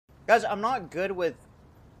Guys, I'm not good with...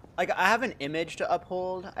 Like, I have an image to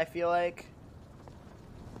uphold, I feel like.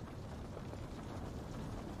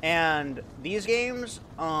 And these games,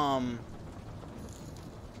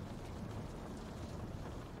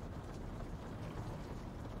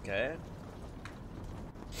 okay.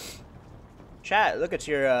 Chat, look, it's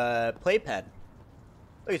your, playpen.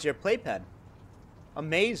 Look, it's your playpen.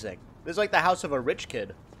 Amazing. This is like the house of a rich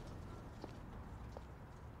kid.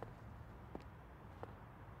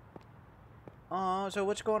 Oh, so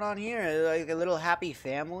what's going on here? Like a little happy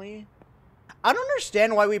family? I don't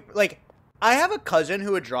understand why we, like, I have a cousin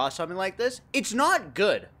who would draw something like this. It's not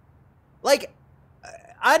good. Like,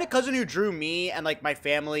 I had a cousin who drew me and, like, my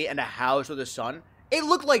family and a house with a son. It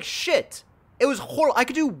looked like shit. It was horrible. I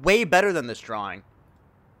could do way better than this drawing.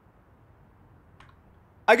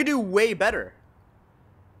 I could do way better.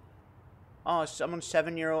 Oh, someone's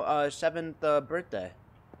 7th birthday.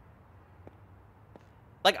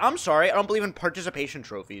 Like, I'm sorry, I don't believe in participation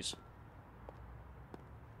trophies.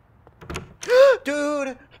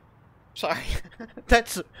 Dude! Sorry.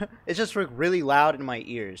 It's just like really loud in my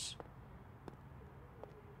ears.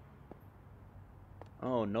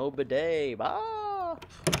 Oh, no bidet. Ah!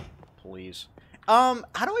 Please. How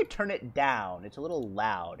do I turn it down? It's a little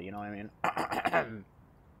loud, you know what I mean?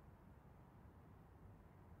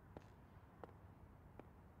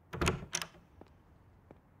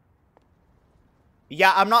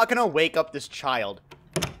 Yeah, I'm not gonna wake up this child.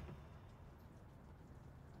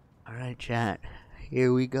 Alright, chat.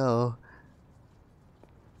 Here we go.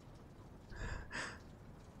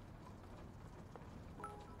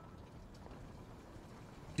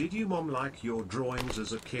 Did you mom like your drawings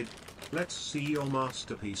as a kid? Let's see your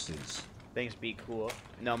masterpieces. Thanks, be cool.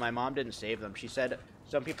 No, my mom didn't save them. She said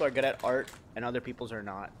some people are good at art and other people's are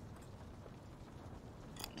not.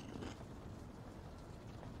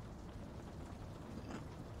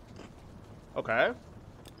 Okay.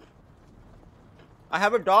 I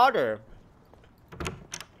have a daughter.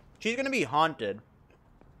 She's gonna be haunted.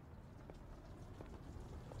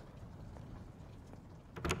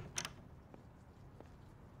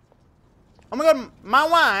 Oh my god, my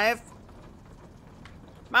wife!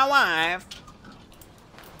 My wife!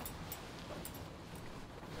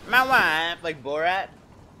 My wife! Like Borat?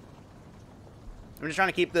 I'm just trying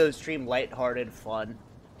to keep the stream lighthearted, fun.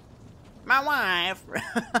 My wife!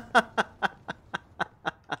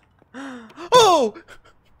 Oh!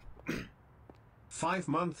 5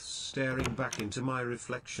 months staring back into my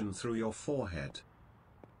reflection through your forehead.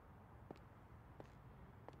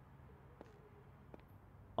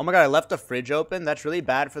 Oh my god, I left the fridge open? That's really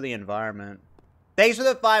bad for the environment. Thanks for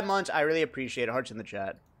the 5 months. I really appreciate it. Hearts in the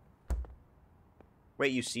chat.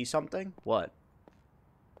 Wait, you see something? What?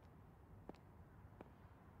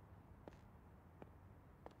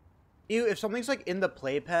 Ew, if something's like in the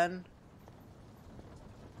playpen,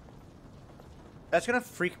 that's gonna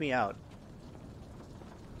freak me out.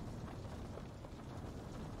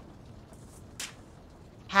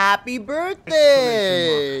 Happy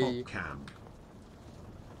birthday!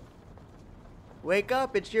 Wake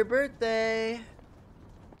up, it's your birthday.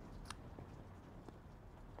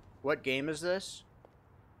 What game is this?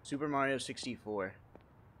 Super Mario 64.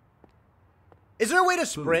 Is there a way to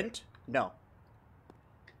sprint? No.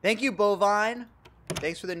 Thank you, Bovine.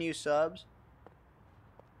 Thanks for the new subs.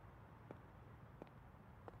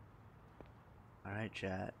 Alright,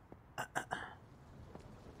 chat.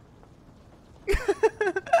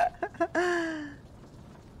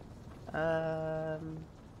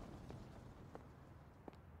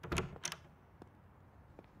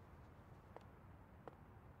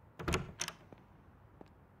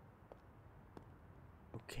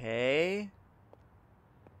 Okay.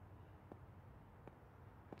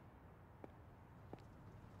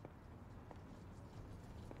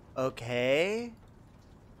 Okay.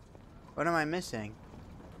 What am I missing?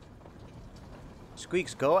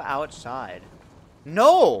 Squeex, go outside.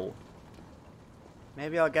 No!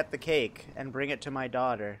 Maybe I'll get the cake and bring it to my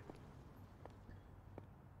daughter.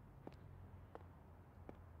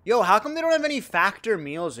 Yo, how come they don't have any factor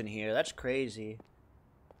meals in here? That's crazy.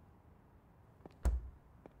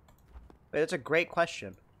 Wait, that's a great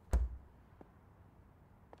question.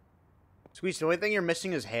 Squeeze, the only thing you're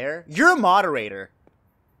missing is hair? You're a moderator.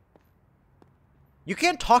 You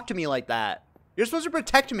can't talk to me like that. You're supposed to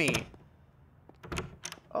protect me.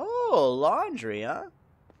 Oh, laundry, huh?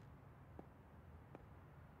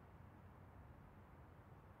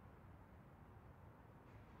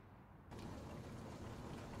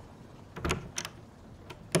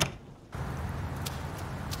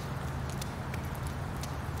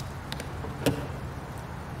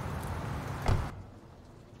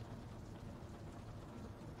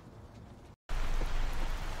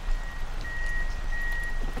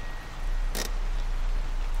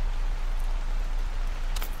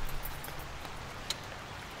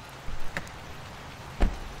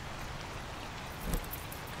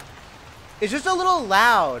 It's just a little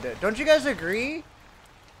loud. Don't you guys agree?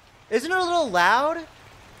 Isn't it a little loud?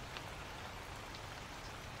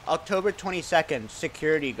 October 22nd,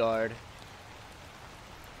 security guard.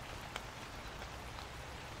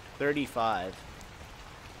 35.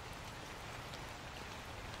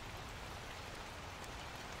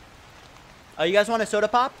 Oh, you guys want a soda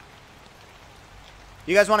pop?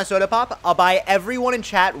 You guys want a soda pop? I'll buy everyone in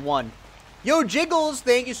chat one. Yo, Jiggles,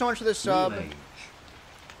 thank you so much for the sub.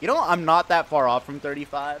 You know, I'm not that far off from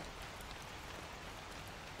 35.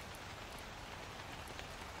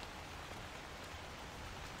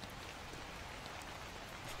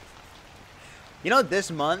 You know, this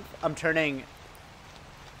month, I'm turning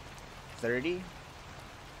 30?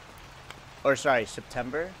 Or, sorry,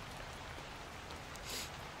 September?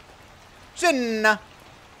 Shin! Okay.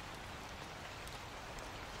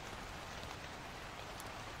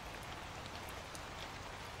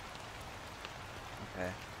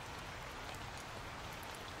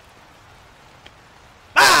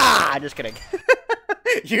 Ah! Just kidding.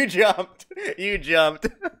 You jumped. You jumped.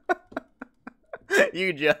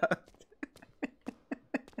 You jumped.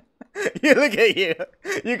 You look at you.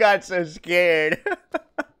 You got so scared.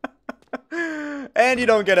 And you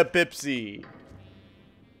don't get a Pepsi.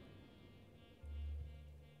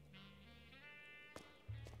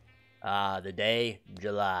 Ah, the day,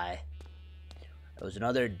 July. It was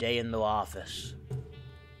another day in the office.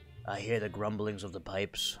 I hear the grumblings of the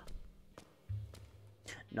pipes.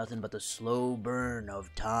 Nothing but the slow burn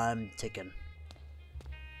of time ticking.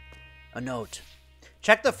 A note.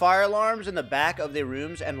 Check the fire alarms in the back of the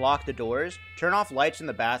rooms and lock the doors. Turn off lights in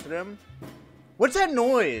the bathroom. What's that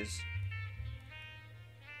noise?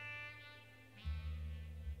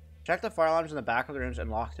 Check the fire alarms in the back of the rooms and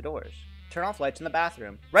lock the doors. Turn off lights in the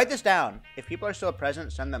bathroom. Write this down. If people are still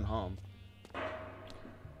present, send them home.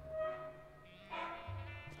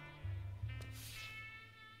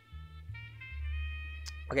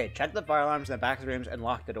 Okay, check the fire alarms in the back of the rooms and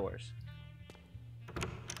lock the doors.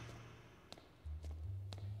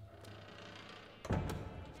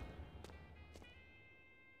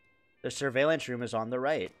 The surveillance room is on the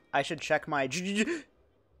right. I should check my...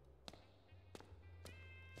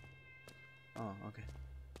 Oh, okay.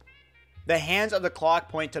 The hands of the clock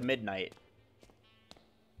point to midnight.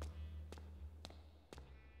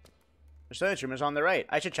 The surveillance room is on the right.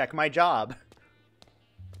 I should check my job.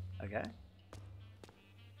 Okay.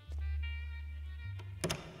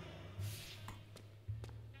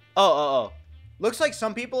 Oh. Looks like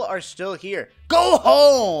some people are still here. Go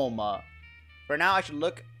home! For now, I should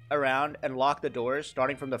look around and lock the doors,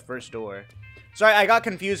 starting from the first door. Sorry, I got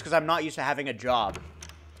confused because I'm not used to having a job.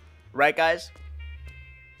 Right, guys?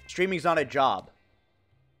 Streaming's not a job.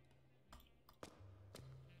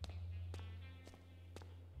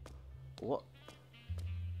 What?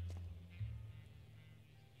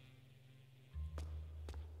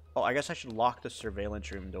 Oh, I guess I should lock the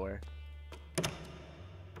surveillance room door.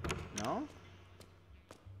 No?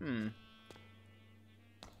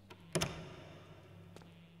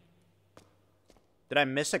 Did I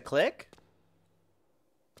miss a click?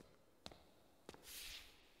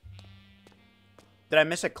 Did I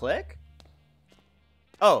miss a click?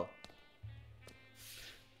 Oh.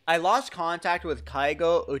 I lost contact with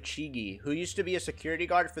Kaigo Ochigi, who used to be a security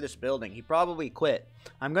guard for this building. He probably quit.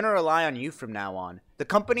 I'm gonna rely on you from now on. The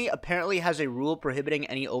company apparently has a rule prohibiting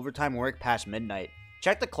any overtime work past midnight.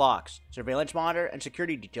 Check the clocks, surveillance monitor, and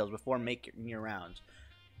security details before making your rounds.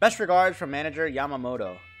 Best regards from manager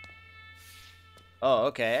Yamamoto. Oh,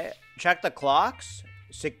 okay. Check the clocks,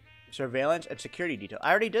 surveillance, and security detail. I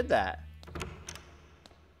already did that.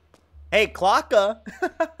 Hey, Clocka!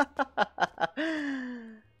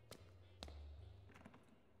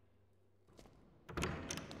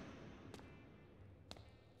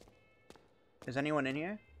 Is anyone in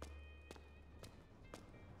here?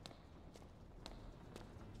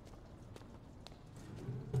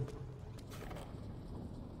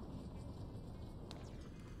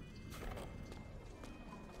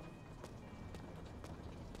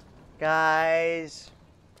 Guys.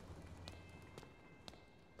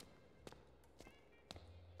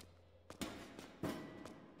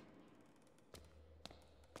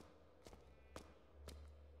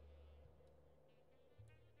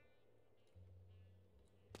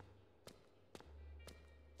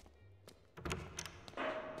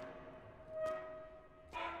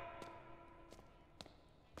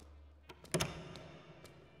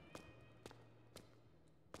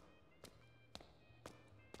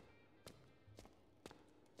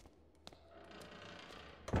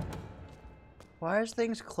 Why is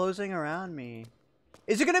things closing around me?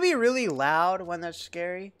 Is it gonna be really loud when that's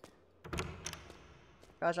scary?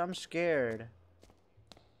 Guys, I'm scared.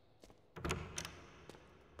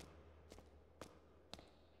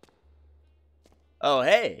 Oh,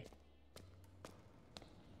 hey.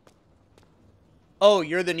 Oh,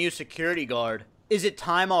 you're the new security guard. Is it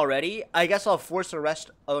time already? I guess I'll force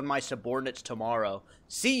arrest of my subordinates tomorrow.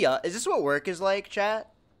 See ya. Is this what work is like,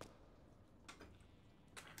 chat?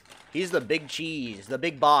 He's the big cheese, the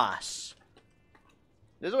big boss.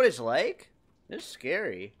 This is what it's like? This is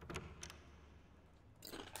scary.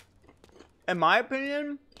 In my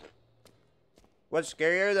opinion, what's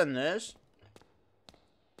scarier than this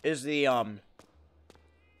is the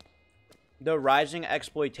rising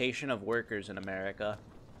exploitation of workers in America.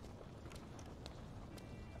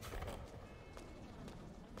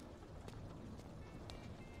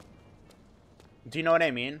 Do you know what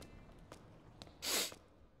I mean?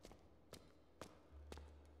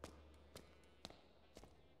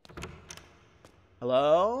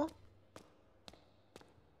 Hello?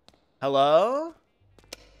 Hello?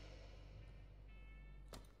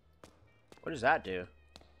 What does that do?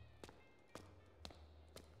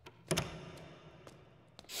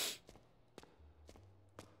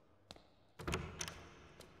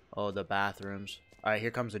 Oh, the bathrooms. Alright, here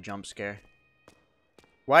comes a jump scare.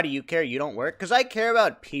 Why do you care? You don't work? Because I care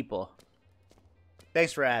about people.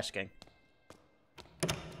 Thanks for asking.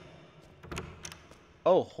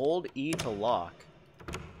 Oh, hold E to lock.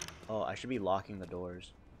 Oh, I should be locking the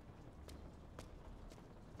doors.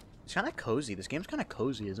 It's kind of cozy. This game's kind of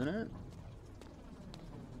cozy, isn't it?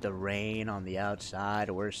 The rain on the outside.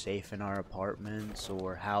 We're safe in our apartments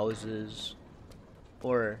or houses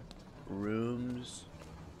or rooms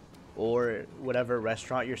or whatever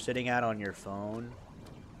restaurant you're sitting at on your phone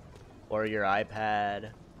or your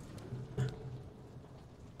iPad.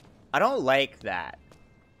 I don't like that.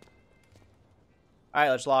 Alright,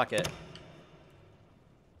 let's lock it.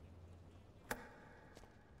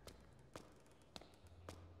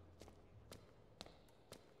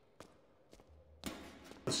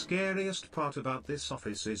 The scariest part about this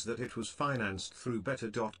office is that it was financed through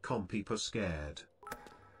better.com. People scared.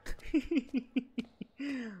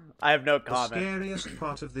 I have no comment. The scariest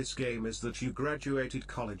part of this game is that you graduated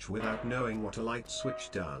college without knowing what a light switch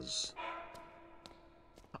does.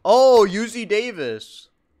 Oh, UC Davis.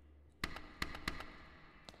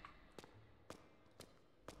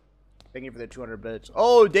 Thank you for the 200 bits.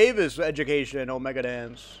 Oh, Davis education. Omega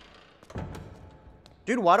dance.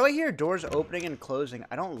 Dude, why do I hear doors opening and closing?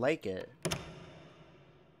 I don't like it.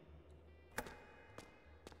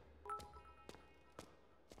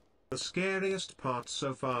 The scariest part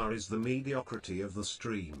so far is the mediocrity of the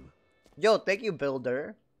stream. Yo, thank you,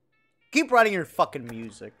 Builder. Keep writing your fucking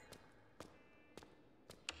music.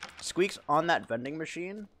 Squeex on that vending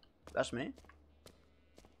machine? That's me.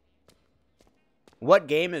 What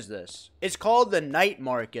game is this? It's called the Night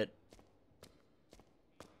Market.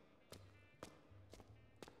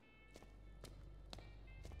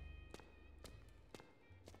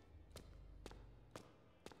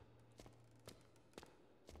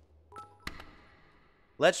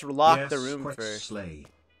 Let's lock the room first. Slay.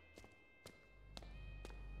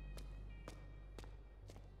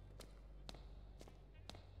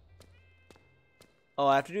 Oh,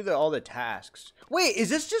 I have to do all the tasks. Wait, is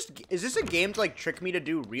this a game to like trick me to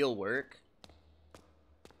do real work?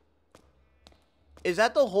 Is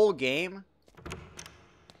that the whole game?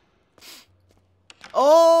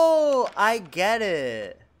 Oh, I get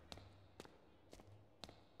it.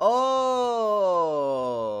 Oh.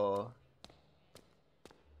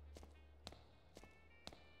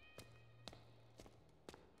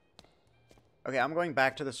 Okay, I'm going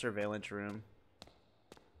back to the surveillance room.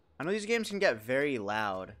 I know these games can get very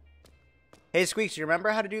loud. Hey, Squeex, you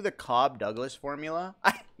remember how to do the Cobb-Douglas formula?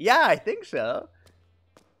 Yeah, I think so.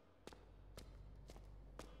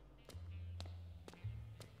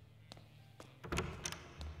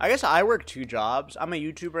 I guess I work 2 jobs. I'm a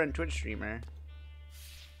YouTuber and Twitch streamer.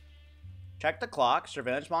 Check the clock,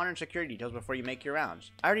 surveillance monitor, and security details before you make your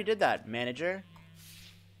rounds. I already did that, manager.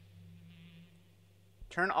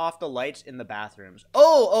 Turn off the lights in the bathrooms.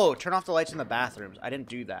 Oh, turn off the lights in the bathrooms. I didn't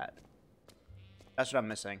do that. That's what I'm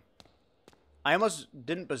missing. I almost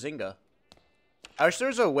didn't bazinga. I wish there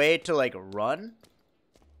was a way to, like, run.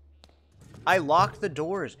 I locked the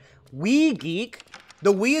doors. Wii geek?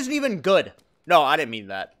 The Wii isn't even good. No, I didn't mean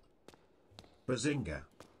that. Bazinga.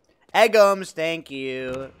 Eggums, thank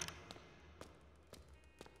you.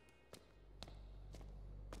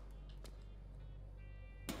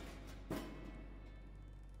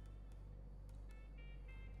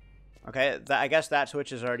 Okay, I guess that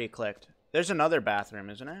switch is already clicked. There's another bathroom,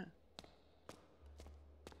 isn't it?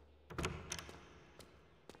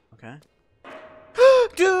 Okay.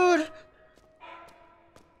 Dude!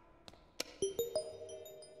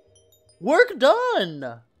 Work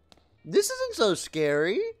done! This isn't so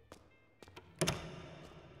scary.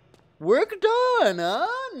 Work done, huh?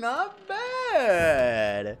 Not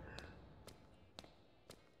bad.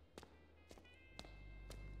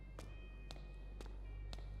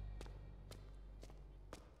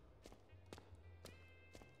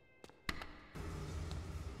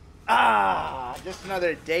 Ah, just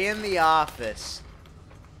another day in the office.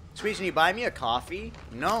 Squeex, can you buy me a coffee?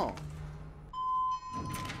 No.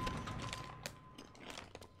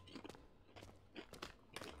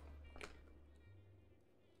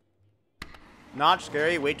 Not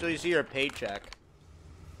scary. Wait till you see your paycheck.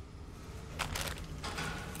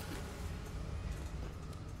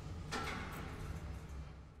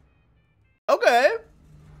 Okay.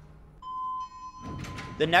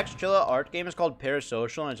 The next Chilla art game is called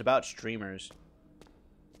Parasocial, and it's about streamers.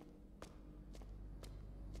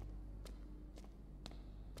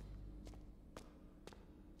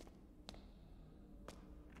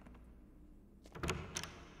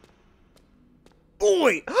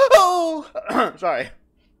 Boy! Oh! Sorry.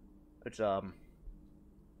 It's a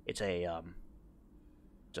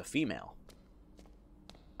female.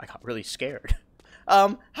 I got really scared.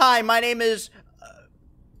 Hi, my name is...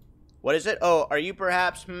 what is it? Oh, are you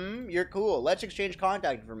perhaps... You're cool. Let's exchange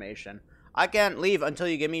contact information. I can't leave until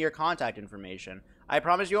you give me your contact information. I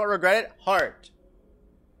promise you won't regret it. Heart.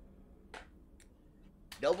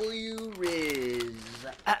 W Riz.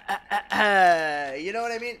 You know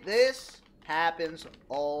what I mean? This happens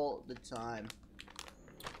all the time.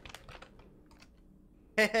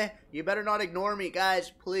 You better not ignore me,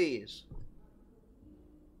 guys, please.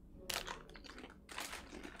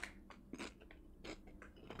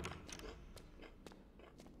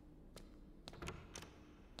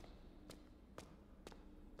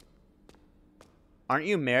 Aren't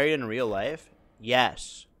you married in real life?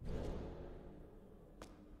 Yes.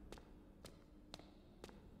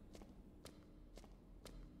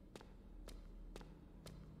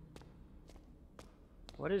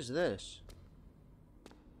 What is this?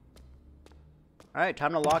 Alright,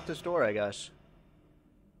 time to lock this door, I guess.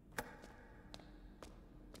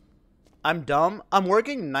 I'm dumb. I'm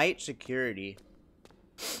working night security.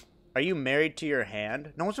 Are you married to your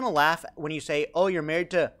hand? No one's gonna laugh when you say, oh, you're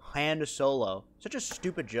married to hand solo. Such a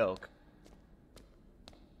stupid joke.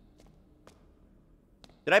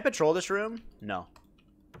 Did I patrol this room? No.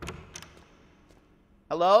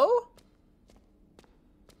 Hello?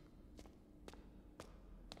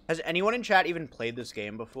 Has anyone in chat even played this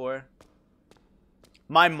game before?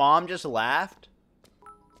 My mom just laughed.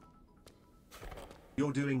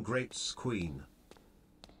 You're doing great, Squeen.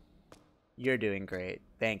 You're doing great.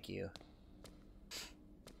 Thank you.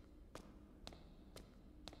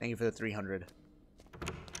 Thank you for the 300.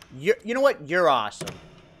 You know what? You're awesome.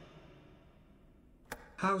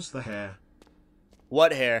 How's the hair?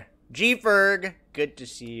 What hair? G-Ferg. Good to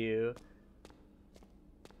see you.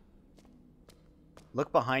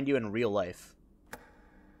 Look behind you in real life.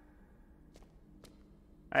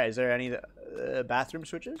 Alright, is there any bathroom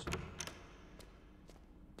switches?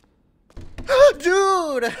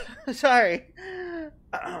 Dude! Sorry.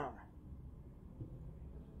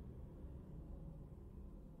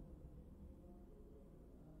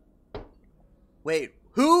 Wait,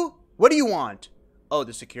 who? What do you want? Oh,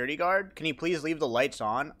 the security guard? Can you please leave the lights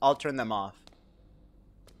on? I'll turn them off.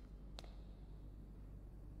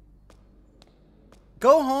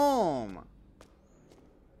 Go home.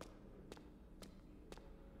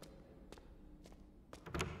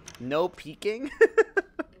 No peeking?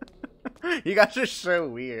 You guys are so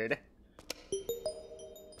weird.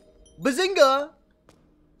 Bazinga!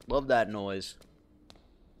 Love that noise.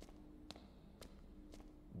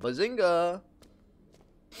 Bazinga!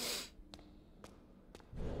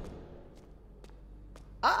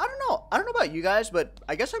 I don't know. I don't know about you guys, but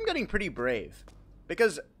I guess I'm getting pretty brave.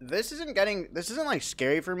 Because this isn't like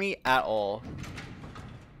scary for me at all.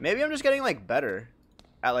 Maybe I'm just getting like better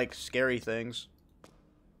at like scary things.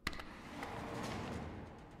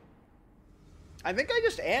 I think I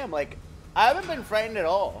just am. Like, I haven't been frightened at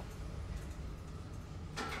all.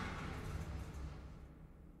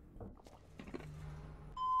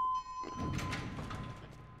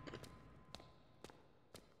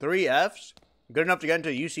 Three Fs? Good enough to get into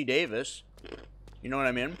UC Davis. You know what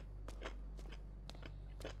I mean?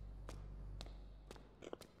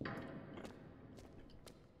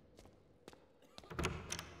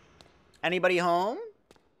 Anybody home?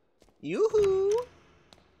 Yoo-hoo!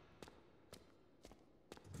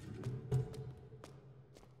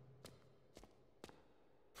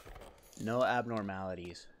 No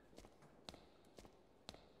abnormalities.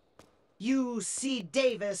 You see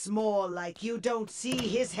Davis more like you don't see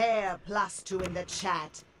his hair, +2 in the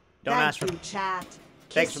chat. Don't Thank ask for- you, chat.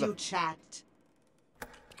 Thanks Kiss for you, the- chat.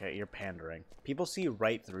 Okay, you're pandering. People see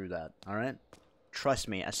right through that, alright? Trust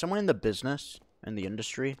me, as someone in the business, in the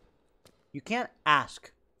industry, you can't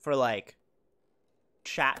ask for, like,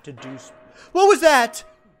 chat to do... What was that?!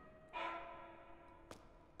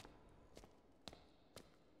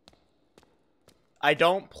 I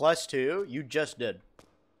don't +2? You just did.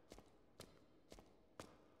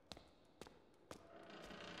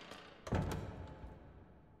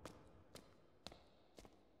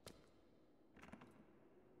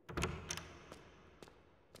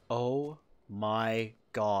 Oh my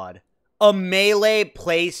god. A melee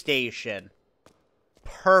PlayStation.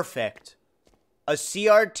 Perfect. A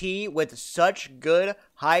CRT with such good,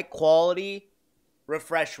 high quality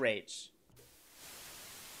refresh rates.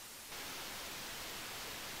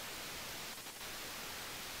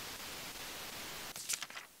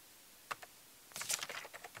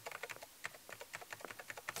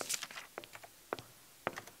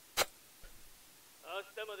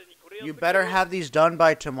 You better have these done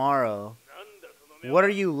by tomorrow. What are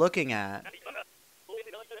you looking at?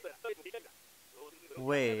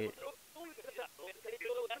 Wait.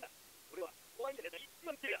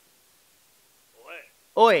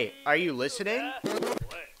 Oi, are you listening?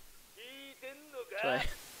 Sorry.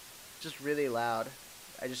 Just really loud.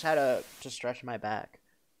 I just had to stretch my back.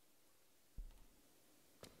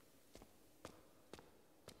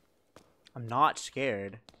 I'm not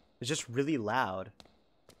scared. It's just really loud.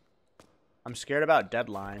 I'm scared about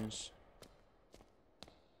deadlines.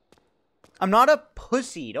 I'm not a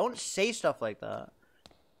pussy. Don't say stuff like that.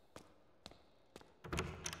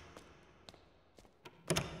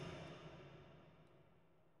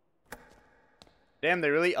 Damn, they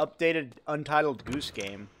really updated Untitled Goose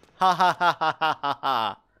Game. Ha ha ha ha ha ha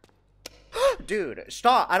ha. Dude,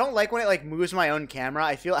 stop. I don't like when it like moves my own camera.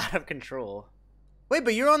 I feel out of control. Wait,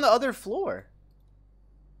 but you're on the other floor.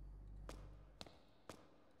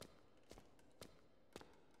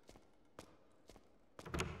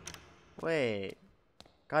 Wait.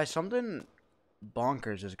 Guys, something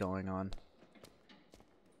bonkers is going on.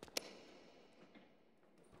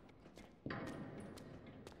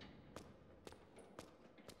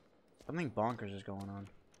 Something bonkers is going on.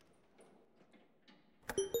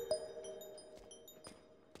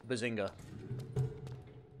 Bazinga.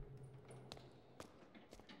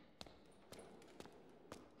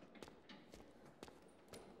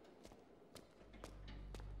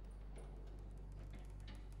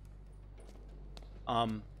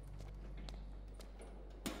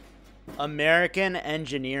 American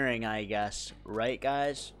engineering, I guess. Right,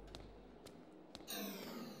 guys?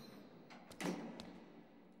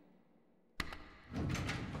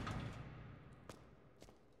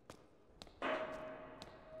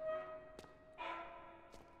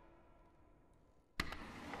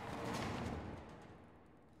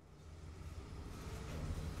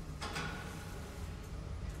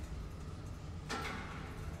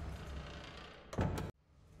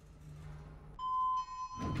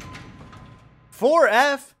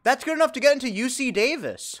 $4F? That's good enough to get into UC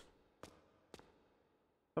Davis.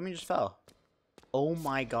 Something just fell. Oh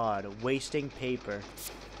my god, wasting paper.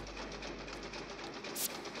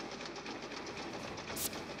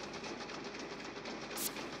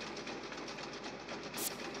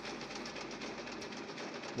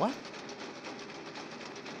 What?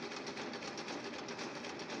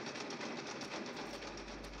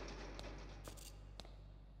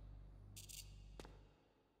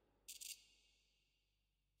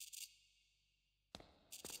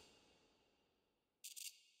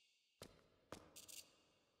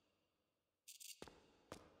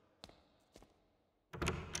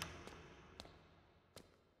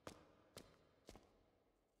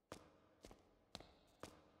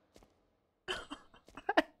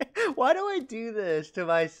 Why do I do this to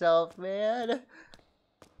myself, man?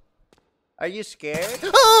 Are you scared?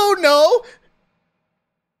 Oh, no!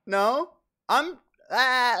 No? I'm...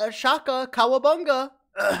 Shaka, Kawabunga.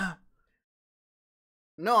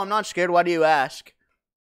 No, I'm not scared. Why do you ask?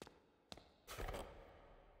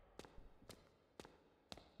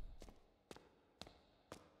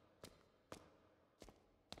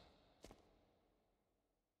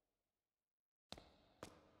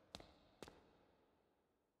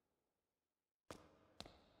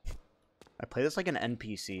 I play this like an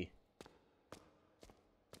NPC.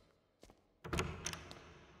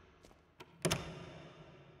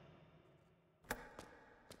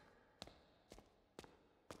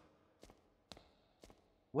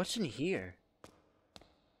 What's in here?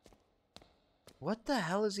 What the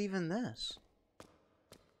hell is even this?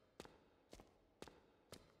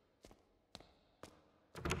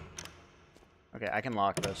 Okay, I can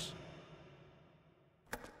lock this.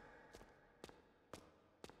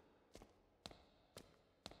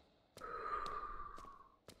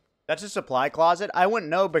 That's a supply closet? I wouldn't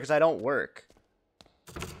know because I don't work.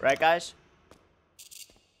 Right, guys?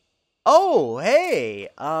 Oh, hey!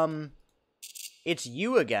 It's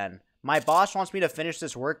you again. My boss wants me to finish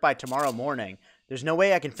this work by tomorrow morning. There's no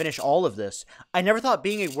way I can finish all of this. I never thought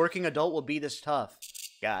being a working adult would be this tough.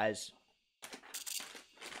 Guys.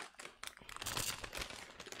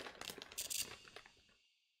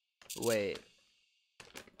 Wait.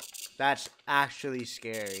 That's actually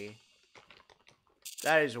scary.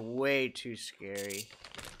 That is way too scary.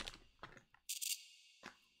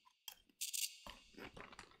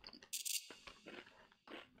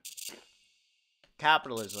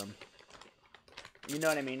 Capitalism. You know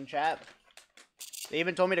what I mean, chat? They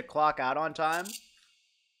even told me to clock out on time.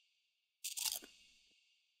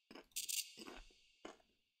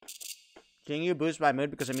 Can you boost my mood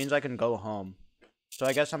because it means I can go home? So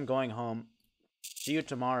I guess I'm going home. See you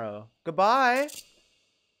tomorrow. Goodbye!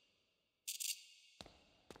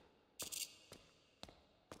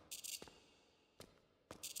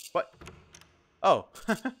 What? Oh.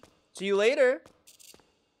 See you later.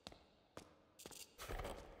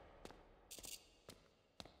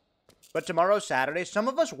 But tomorrow's Saturday. Some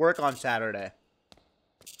of us work on Saturday.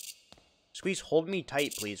 Squeeze, hold me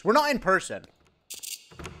tight, please. We're not in person.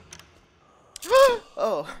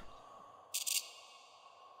 Oh.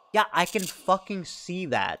 Yeah, I can fucking see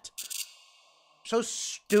that. So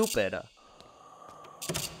stupid.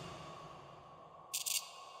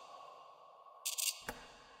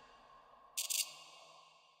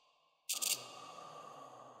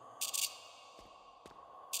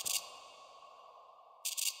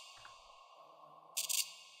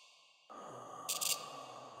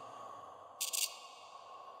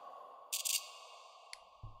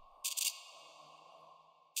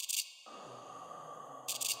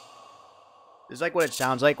 This is like what it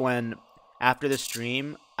sounds like when, after the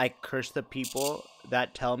stream, I curse the people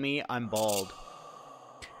that tell me I'm bald.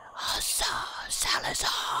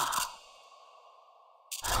 Salazar.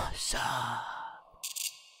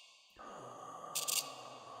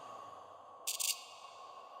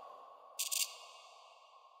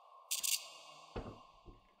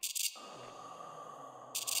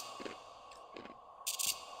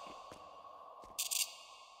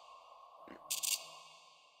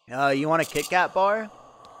 You want a Kit Kat bar?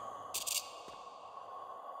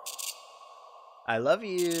 I love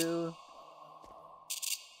you.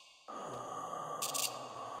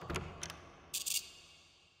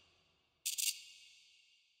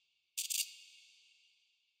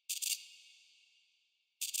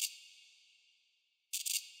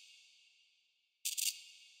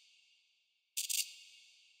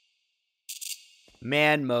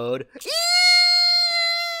 Man mode.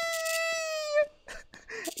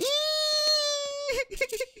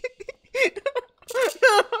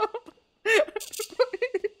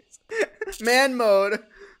 Man mode.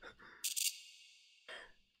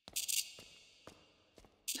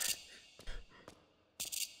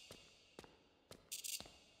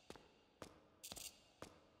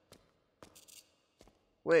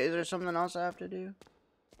 Wait, is there something else I have to do?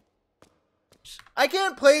 I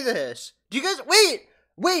can't play this. Do you guys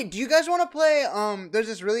wait, do you guys want to play there's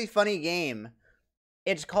this really funny game.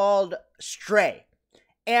 It's called Stray.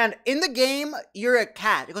 And in the game, you're a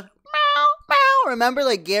cat. It goes meow, meow. Remember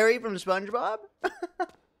like Gary from SpongeBob?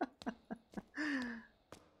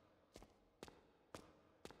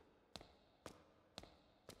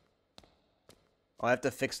 Oh, I have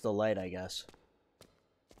to fix the light, I guess.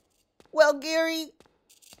 Well, Gary.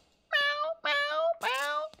 Meow, meow,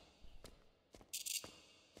 meow.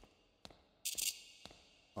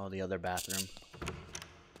 Oh, the other bathroom.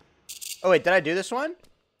 Oh, wait, did I do this one?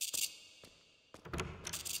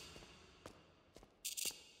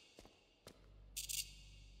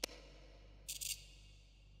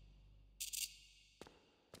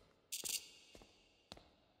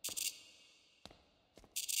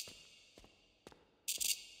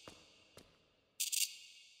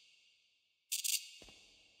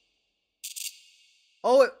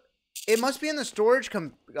 Oh, it must be in the storage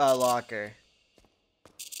locker.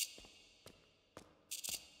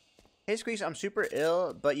 Hey, Squeex, I'm super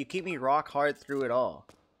ill, but you keep me rock hard through it all.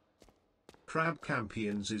 Crab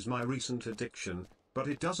Campions is my recent addiction, but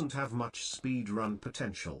it doesn't have much speedrun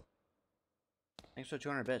potential. Thanks for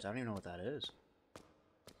 200 bits. I don't even know what that is.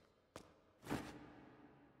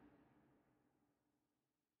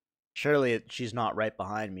 Surely she's not right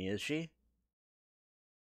behind me, is she?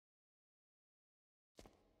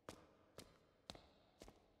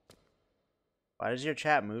 Why does your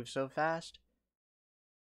chat move so fast?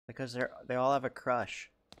 Because they all have a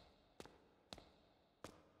crush.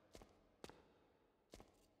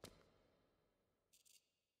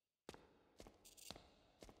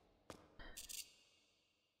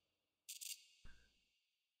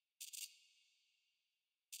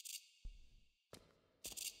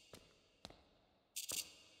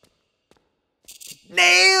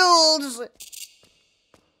 Nails!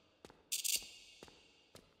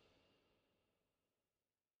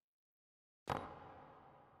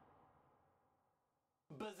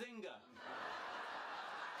 Bazinga!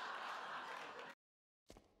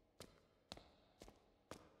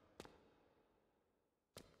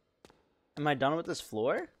 Am I done with this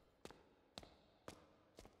floor?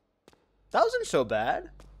 That wasn't so bad.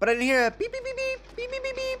 But I didn't hear a beep, beep, beep, beep, beep, beep,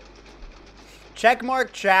 beep, beep.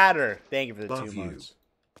 Checkmark chatter. Thank you for the Love 2 you. months.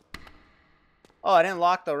 Oh, I didn't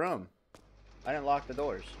lock the room. I didn't lock the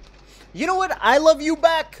doors. You know what? I love you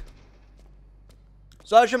back.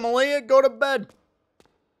 Sasha Malia, go to bed.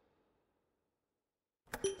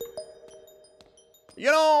 You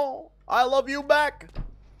know, I love you back.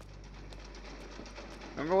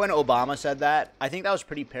 Remember when Obama said that? I think that was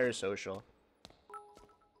pretty parasocial.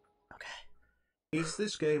 Okay. Is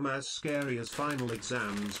this game as scary as final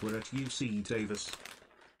exams were at UC Davis?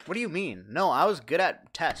 What do you mean? No, I was good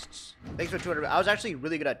at tests. Thanks for 200. I was actually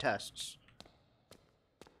really good at tests.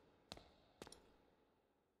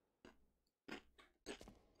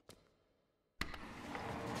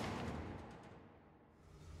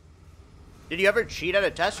 Did you ever cheat at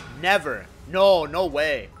a test? Never. No, no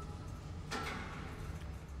way.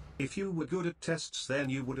 If you were good at tests, then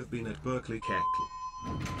you would have been at Berkeley Keck.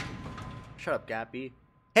 Shut up, Gappy.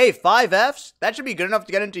 Hey, 5 Fs? That should be good enough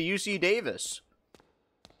to get into UC Davis.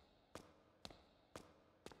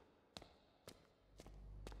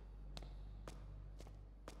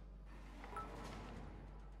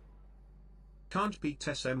 Can't beat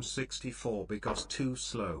SM64 because too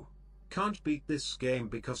slow. Can't beat this game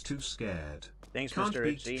because too scared. Thanks, Can't Mr.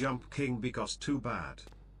 beat Itzy. Jump King because too bad.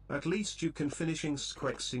 At least you can finishing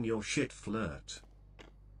Squeex in your shit flirt.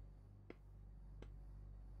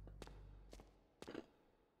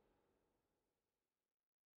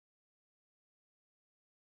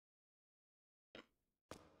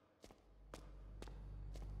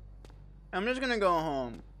 I'm just gonna go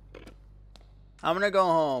home. I'm gonna go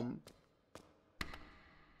home.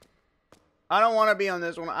 I don't want to be on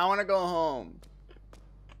this one. I want to go home.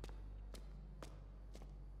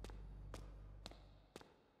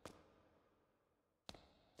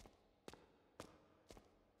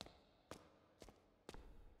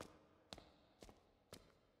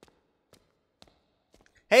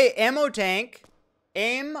 Hey, Ammo Tank.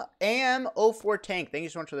 AM04 Tank. Thank you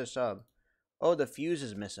so much for the sub. Oh, the fuse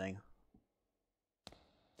is missing.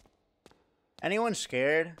 Anyone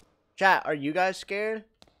scared? Chat, are you guys scared?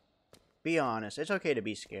 Be honest. It's okay to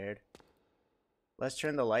be scared. Let's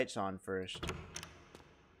turn the lights on first.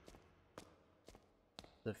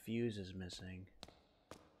 The fuse is missing.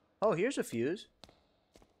 Oh, here's a fuse.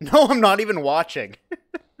 No, I'm not even watching.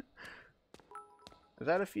 Is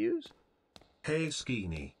that a fuse? Hey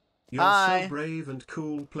Skeeny. You're Hi. so brave and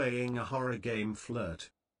cool playing a horror game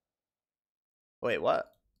flirt. Wait,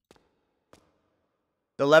 what?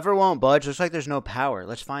 The lever won't budge. Looks like there's no power.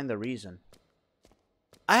 Let's find the reason.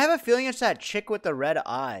 I have a feeling it's that chick with the red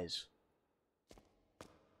eyes.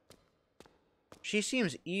 She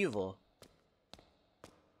seems evil.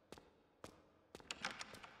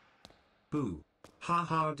 Boo.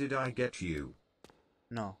 Haha, did I get you?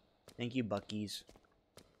 No. Thank you, Buckies.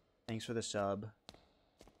 Thanks for the sub.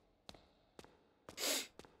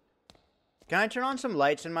 Can I turn on some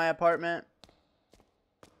lights in my apartment?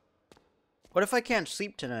 What if I can't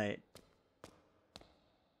sleep tonight?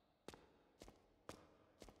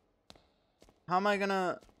 How am I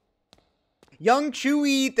gonna... Young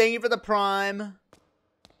Chewy, thank you for the prime.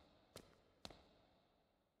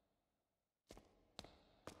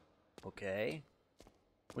 Okay.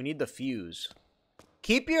 We need the fuse.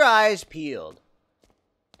 Keep your eyes peeled.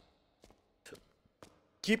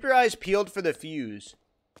 Keep your eyes peeled for the fuse.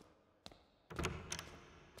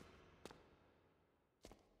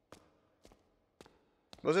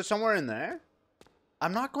 Was it somewhere in there?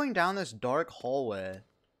 I'm not going down this dark hallway.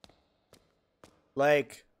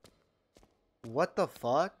 Like, what the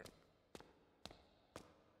fuck?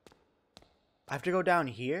 I have to go down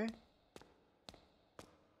here?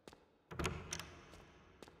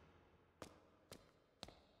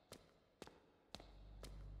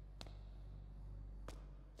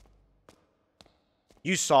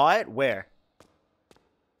 You saw it? Where?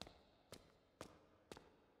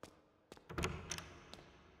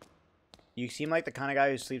 You seem like the kind of guy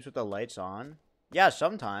who sleeps with the lights on. Yeah,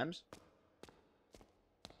 sometimes.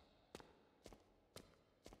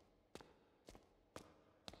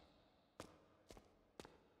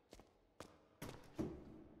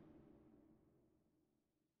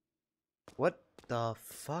 What the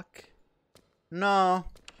fuck? No.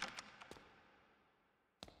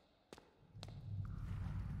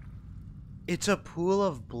 It's a pool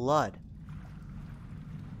of blood.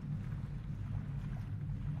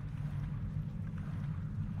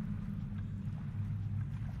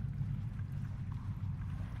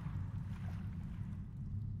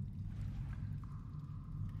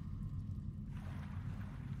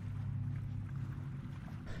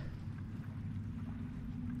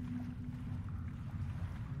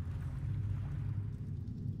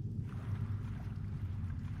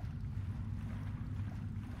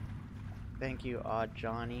 Thank you, Odd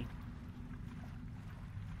Johnny.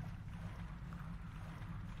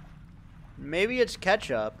 Maybe it's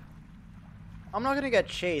ketchup. I'm not gonna get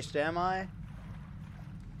chased, am I?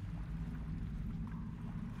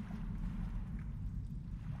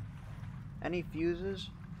 Any fuses?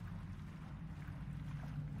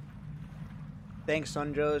 Thanks,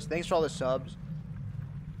 Sunjos. Thanks for all the subs.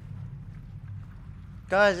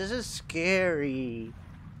 Guys, this is scary.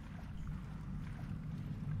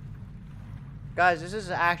 Guys, this is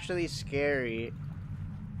actually scary.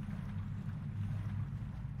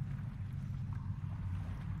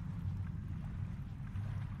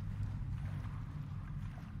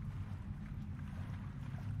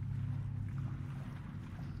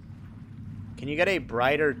 Can you get a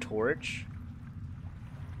brighter torch?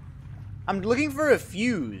 I'm looking for a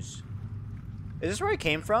fuse. Is this where I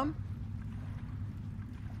came from?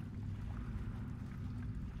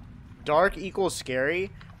 Dark equals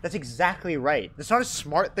scary? That's exactly right. That's not a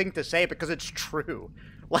smart thing to say because it's true.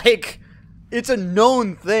 Like, it's a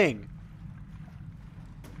known thing.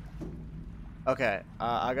 Okay,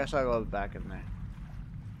 I guess I'll go back in there.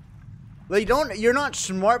 Like, you're not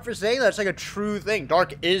smart for saying that. It's like a true thing.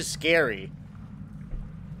 Dark is scary.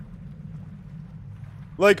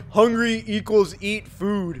 Like, hungry equals eat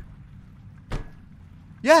food.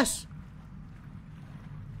 Yes!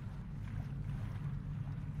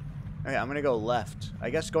 Okay, I'm gonna go left. I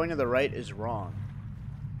guess going to the right is wrong.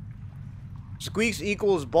 Squeex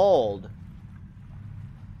equals bald.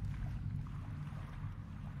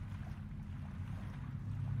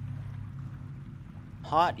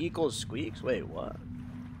 Hot equals Squeex? Wait, what?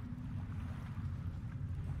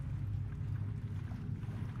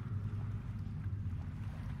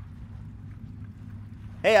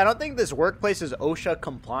 Hey, I don't think this workplace is OSHA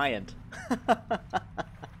compliant.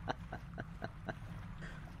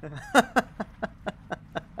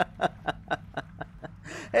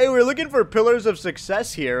 Hey, we're looking for pillars of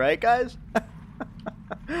success here, right, guys?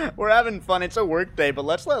 We're having fun. It's a work day, but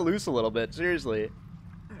let's let loose a little bit. Seriously.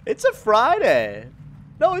 It's a Friday.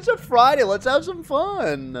 No, it's a Friday. Let's have some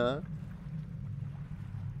fun. Okay,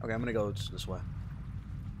 I'm going to go this way.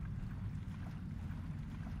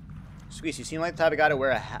 Squeeze, you seem like the type of guy to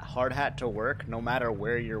wear a hard hat to work, no matter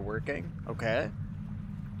where you're working. Okay.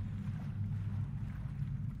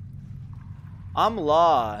 I'm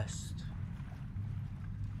lost.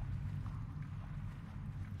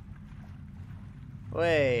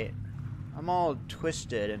 Wait. I'm all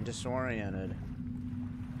twisted and disoriented.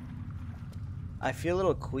 I feel a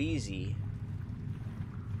little queasy.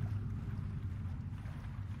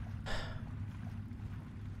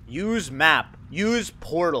 Use map. Use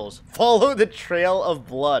portals. Follow the trail of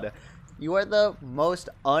blood. You are the most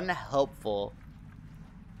unhelpful.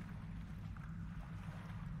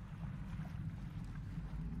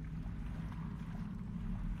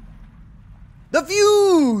 The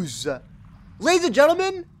fuse! Ladies and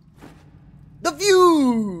gentlemen, the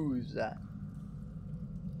fuse! Now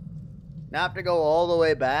I have to go all the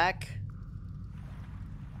way back.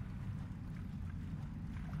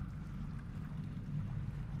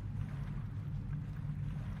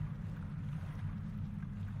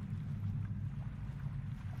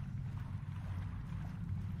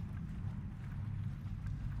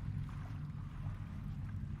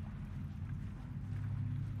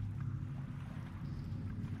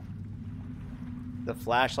 The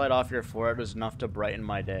flashlight off your forehead was enough to brighten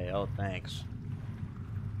my day. Oh, thanks.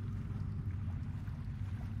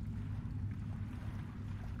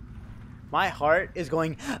 My heart is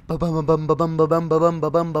going ba bum bum bum bum bum bum bum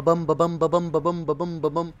bum bum bum bum bum bum bum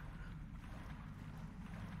bum bum.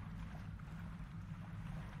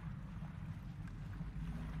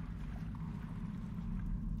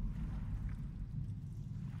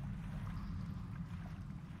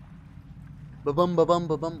 Ba-bum, ba-bum,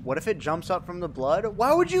 ba-bum. What if it jumps up from the blood?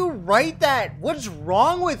 Why would you write that? What's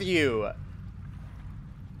wrong with you?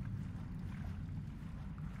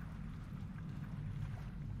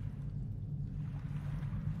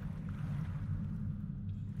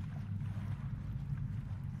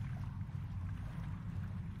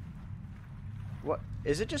 What?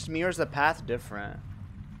 Is it just me or is the path different?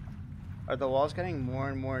 Are the walls getting more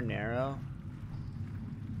and more narrow?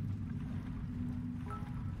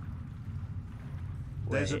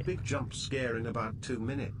 There's a big jump scare in about 2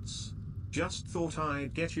 minutes. Just thought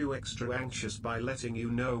I'd get you extra anxious by letting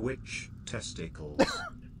you know which testicles. I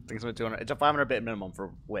think it's a 200. It's a 500 bit minimum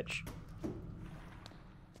for which.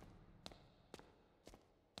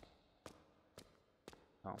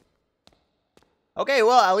 Oh. Okay,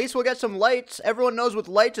 well, at least we'll get some lights. Everyone knows with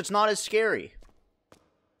lights, it's not as scary.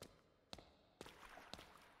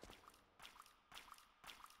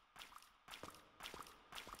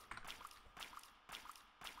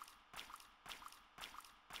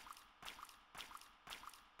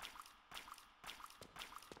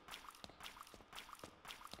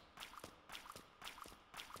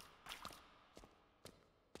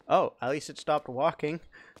 Oh, at least it stopped walking.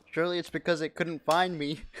 Surely it's because it couldn't find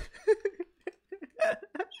me.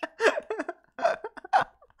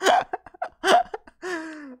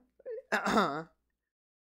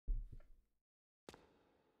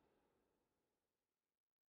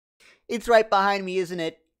 It's right behind me, isn't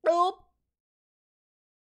it? Nope.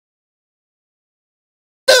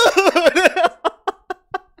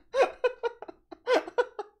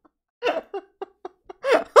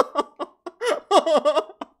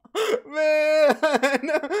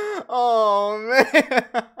 Man. Oh, man.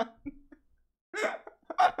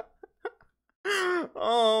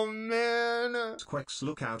 Oh, man. Squeex,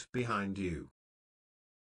 look out behind you.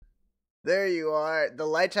 There you are. The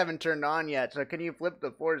lights haven't turned on yet, so can you flip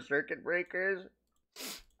the 4 circuit breakers?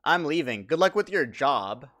 I'm leaving. Good luck with your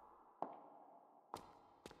job.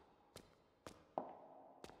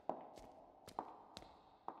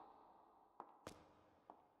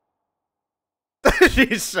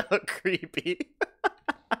 She's so creepy.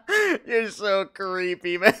 You're so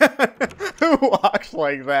creepy, man. Who walks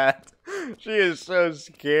like that? She is so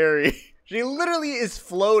scary. She literally is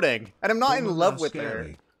floating, and I'm not in love with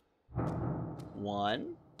her.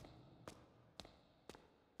 1.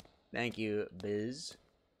 Thank you, Biz.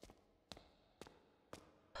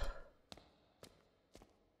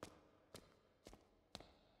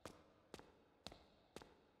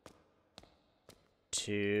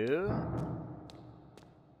 2.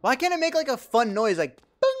 Why can't it make like a fun noise like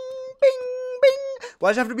bing, bing, bing? Why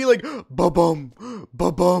does it have to be like ba-bum,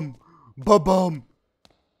 ba-bum, ba-bum?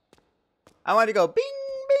 I want to go bing,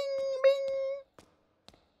 bing, bing.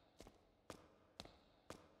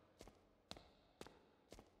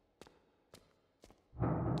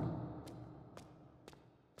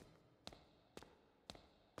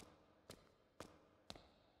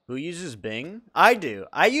 Who uses Bing? I do.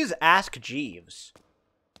 I use Ask Jeeves.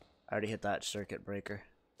 I already hit that circuit breaker.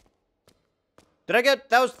 Did I get...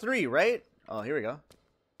 That was 3, right? Oh, here we go.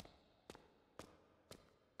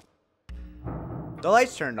 The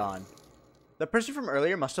lights turned on. The person from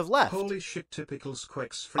earlier must have left. Holy shit, typical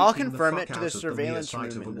Squeex. I'll confirm it to the surveillance room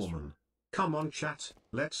in this room. Come on, chat.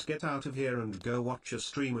 Let's get out of here and go watch a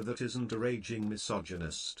streamer that isn't a raging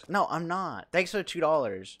misogynist. No, I'm not. Thanks for the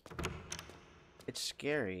 $2. It's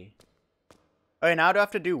scary. Okay, now do I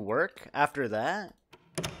have to do work after that?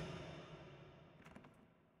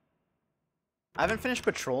 I haven't finished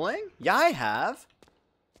patrolling? Yeah, I have.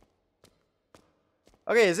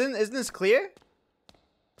 Okay, isn't this clear?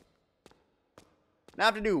 Now I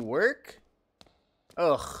have to do work?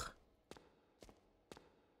 Ugh.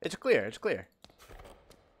 It's clear, it's clear.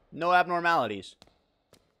 No abnormalities.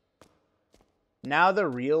 Now the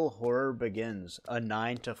real horror begins. A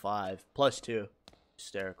 9 to 5. Plus 2.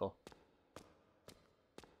 Hysterical.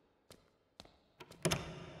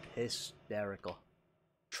 Hysterical.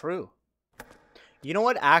 True. You know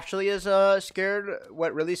what actually is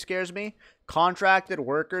what really scares me? Contracted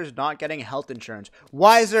workers not getting health insurance.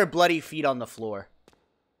 Why is there bloody feet on the floor?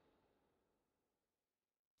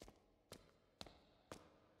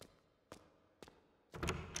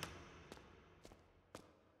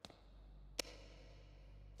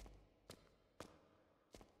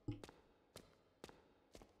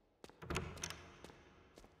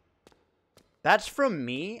 That's from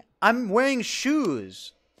me? I'm wearing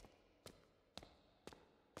shoes.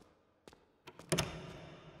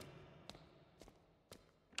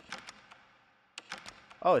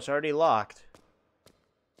 Oh, it's already locked.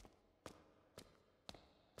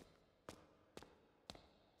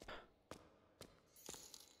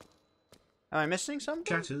 Am I missing something?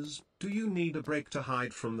 Chatters, do you need a break to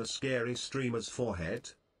hide from the scary streamer's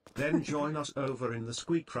forehead? Then join us over in the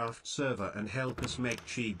Squeecraft server and help us make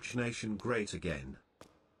Cheech Nation great again.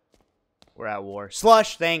 We're at war.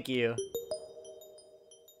 Slush, thank you.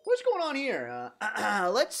 What's going on here?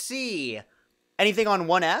 Let's see. Anything on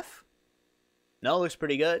 1F? No, looks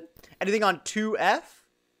pretty good. Anything on 2F?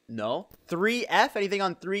 No. 3F? Anything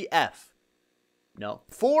on 3F? No.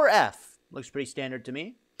 4F? Looks pretty standard to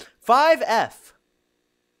me. 5F?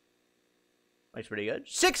 Looks pretty good.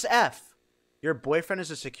 6F? Your boyfriend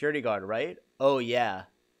is a security guard, right? Oh, yeah.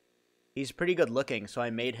 He's pretty good looking, so I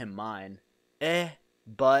made him mine.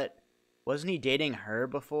 But wasn't he dating her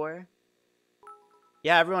before?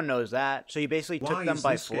 Yeah, everyone knows that. So you basically took them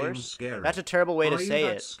by force? That's a terrible way to say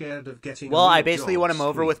it. Scared of getting well, I basically won him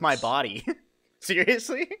over with my body.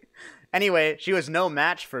 Seriously? Anyway, she was no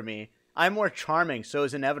match for me. I'm more charming, so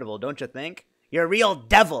it's inevitable, don't you think? You're a real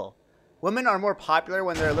devil. Women are more popular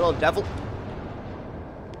when they're a little devil...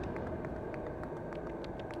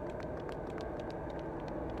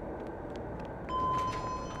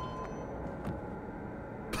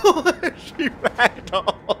 She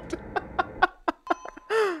ragdolled.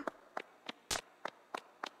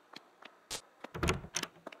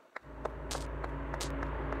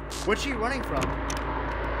 What's she running from?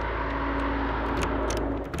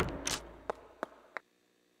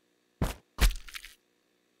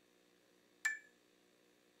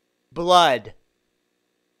 Blood.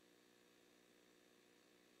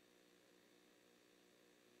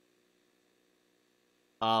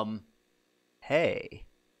 Hey.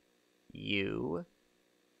 You?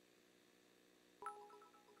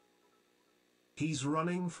 He's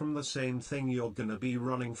running from the same thing you're gonna be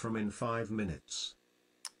running from in 5 minutes.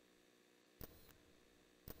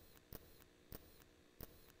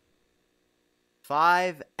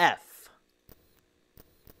 Five F.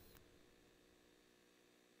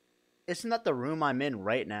 Isn't that the room I'm in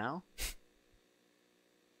right now?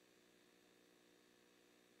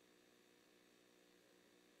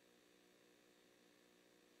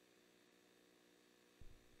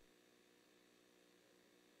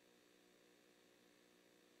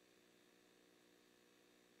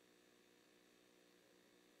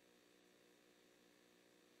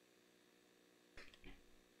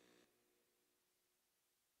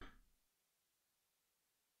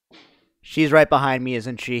 She's right behind me,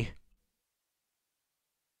 isn't she?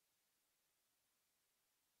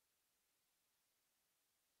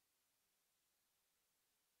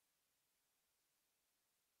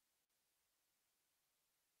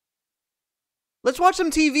 Let's watch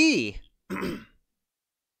some TV.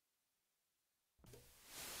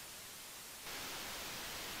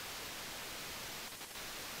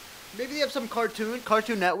 Maybe they have some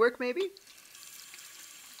Cartoon Network, maybe?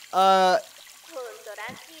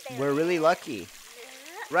 We're really lucky.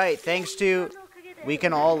 Right, thanks to... We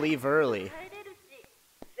can all leave early.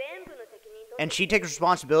 And she takes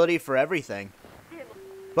responsibility for everything.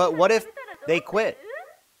 But what if they quit?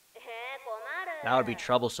 That would be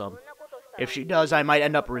troublesome. If she does, I might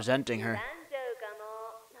end up resenting her.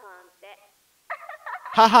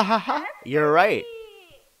 Ha ha ha ha! You're right.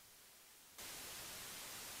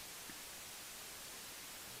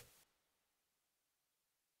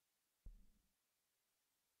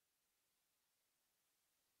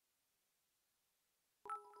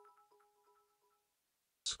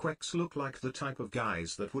 Squeex look like the type of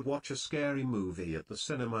guys that would watch a scary movie at the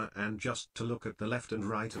cinema and just to look at the left and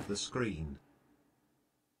right of the screen.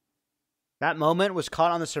 That moment was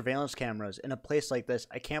caught on the surveillance cameras. In a place like this,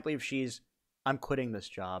 I can't believe she's... I'm quitting this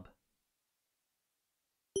job.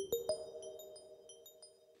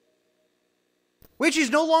 Wait, she's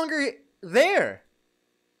no longer there.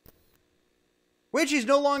 Wait, she's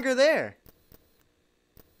no longer there.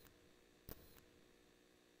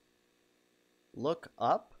 Look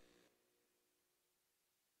up?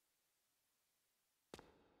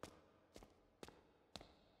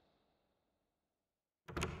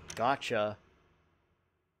 Gotcha.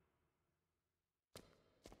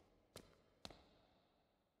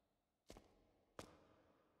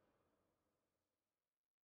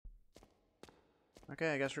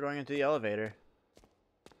 Okay, I guess we're going into the elevator.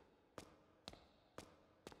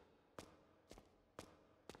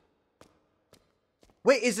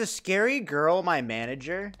 Wait, is the scary girl my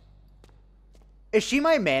manager? Is she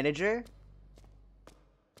my manager?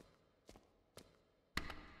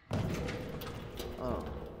 Oh.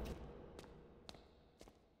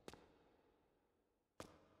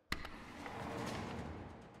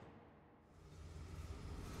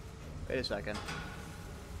 Wait a second.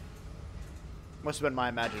 Must have been my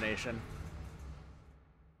imagination.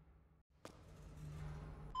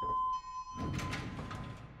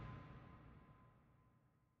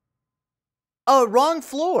 Oh, wrong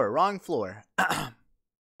floor. Wrong floor. I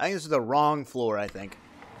think this is the wrong floor, I think.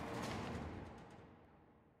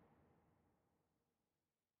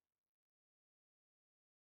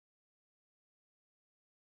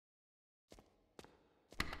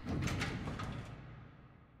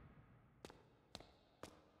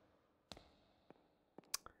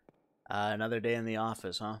 Another day in the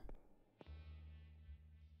office, huh?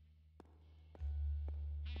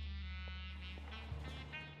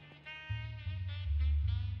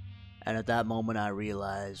 And at that moment I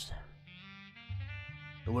realized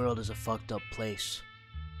the world is a fucked up place.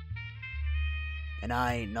 And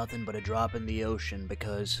I ain't nothing but a drop in the ocean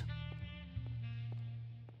because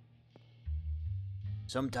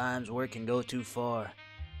sometimes work can go too far.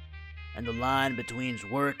 And the line between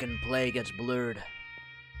work and play gets blurred.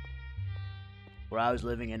 Where I was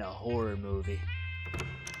living in a horror movie.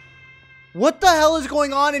 What the hell is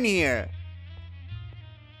going on in here?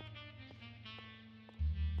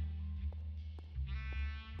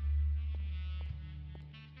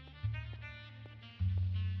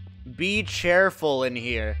 Be careful in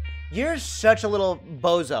here. You're such a little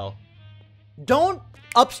bozo. Don't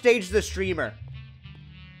upstage the streamer.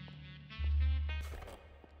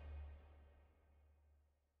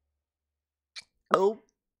 Oh.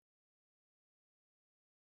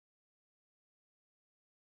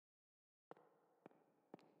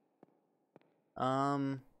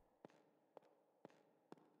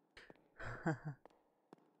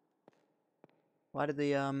 Why did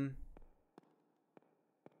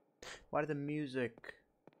the music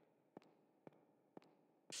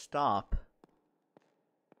stop?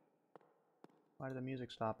 Why did the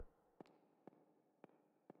music stop?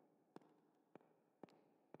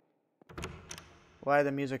 Why did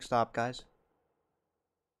the music stop, guys?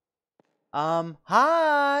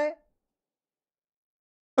 Hi!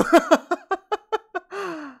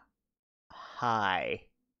 Hi.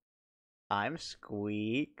 I'm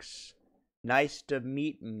Squeex. Nice to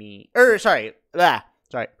meet me. Sorry.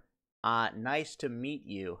 Sorry. Nice to meet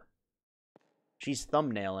you. She's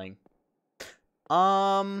thumbnailing.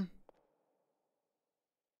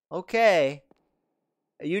 Okay.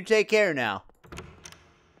 You take care now.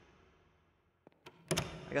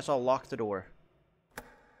 I guess I'll lock the door.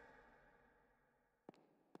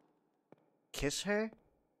 Kiss her?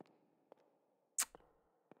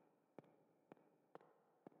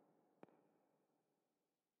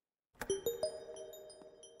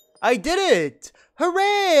 I did it!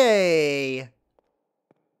 Hooray!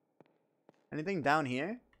 Anything down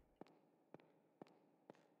here?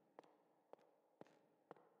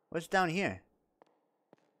 What's down here?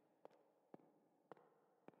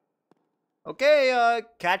 Okay,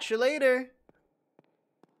 catch you later.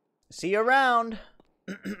 See you around.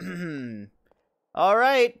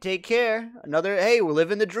 Alright, take care. Hey, we're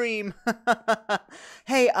living the dream.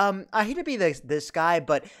 Hey, I hate to be this guy,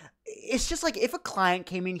 but it's just like, if a client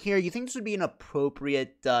came in here, you think this would be an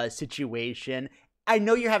appropriate situation? I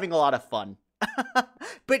know you're having a lot of fun.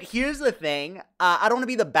 But here's the thing. I don't want to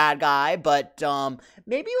be the bad guy, but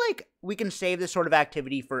maybe, like, we can save this sort of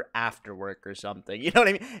activity for after work or something. You know what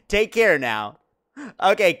I mean? Take care now.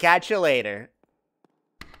 Okay, catch you later.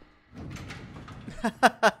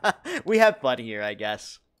 We have fun here, I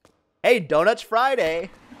guess. Hey, Donuts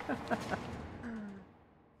Friday.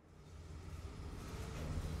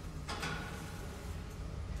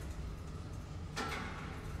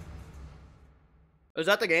 Is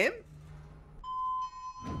that the game?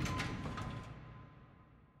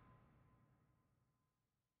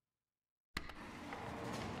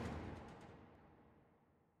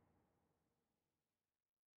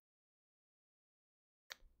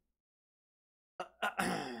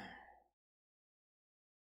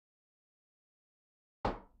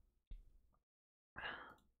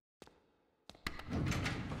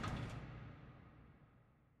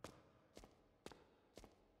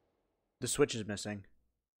 The switch is missing.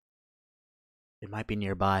 It might be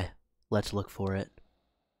nearby. Let's look for it.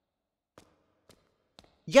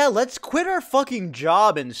 Yeah, let's quit our fucking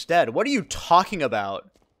job instead. What are you talking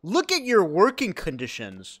about? Look at your working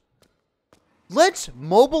conditions. Let's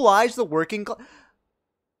mobilize the working class.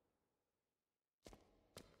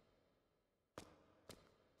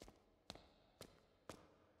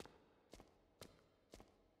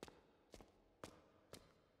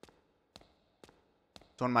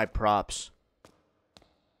 It's one of my props.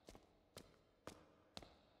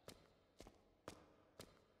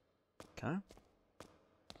 Okay.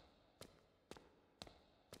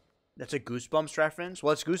 That's a Goosebumps reference?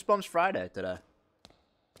 Well, it's Goosebumps Friday today.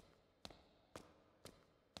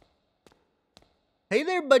 Hey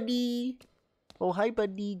there, buddy. Oh, hi,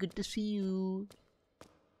 buddy. Good to see you.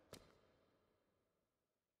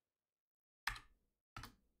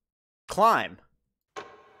 Climb.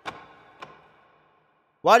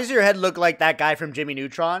 Why does your head look like that guy from Jimmy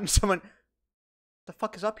Neutron? What the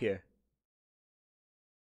fuck is up here?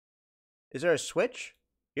 Is there a switch?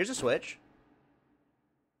 Here's a switch.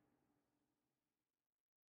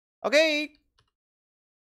 Okay.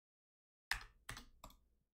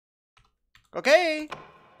 Okay.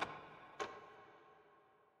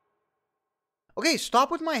 Okay,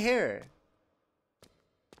 stop with my hair.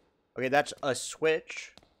 Okay, that's a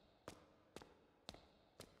switch.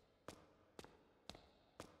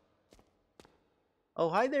 Oh,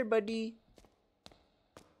 hi there, buddy.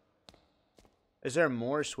 Is there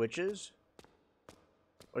more switches?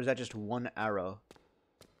 Or is that just one arrow?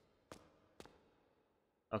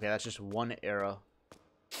 Okay, that's just one arrow.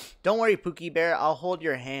 Don't worry, Pookie Bear. I'll hold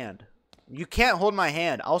your hand. You can't hold my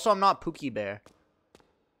hand. Also, I'm not Pookie Bear.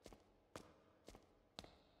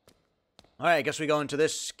 Alright, I guess we go into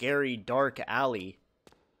this scary, dark alley.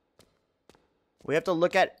 We have to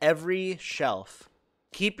look at every shelf.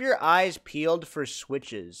 Keep your eyes peeled for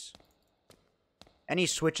switches. Any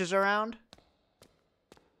switches around?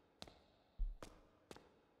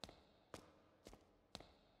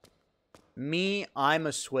 Me, I'm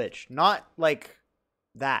a switch. Not like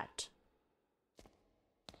that.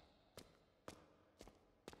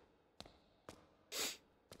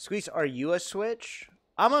 Squeex, are you a switch?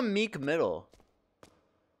 I'm a meek middle.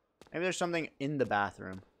 Maybe there's something in the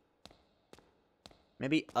bathroom.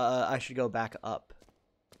 Maybe I should go back up.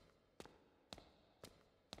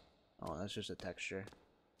 Oh, that's just a texture.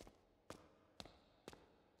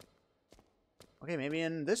 Okay, maybe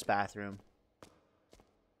in this bathroom.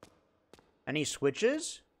 Any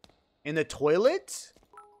switches? In the toilet?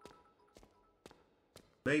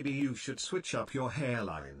 Maybe you should switch up your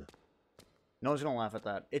hairline. No one's gonna laugh at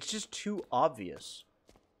that. It's just too obvious.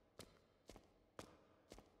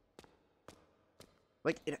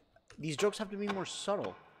 Like, these jokes have to be more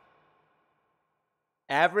subtle.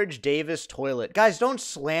 Average Davis toilet. Guys, don't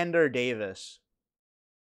slander Davis.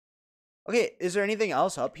 Okay, is there anything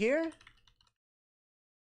else up here?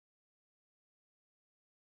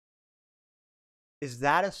 Is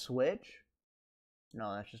that a switch?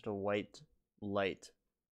 No, that's just a white light.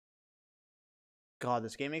 God,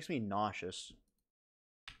 this game makes me nauseous.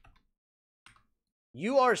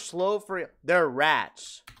 You are slow for... They're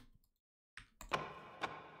rats.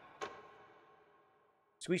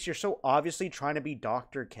 Squeex, you're so obviously trying to be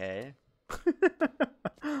Dr. K.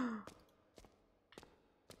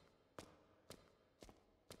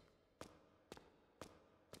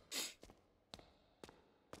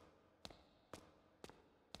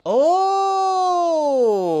 Oh!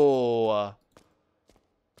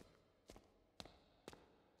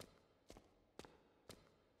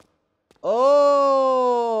 Oh!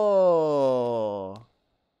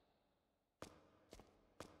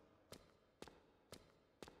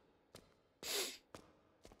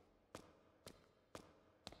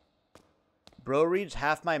 Bro reads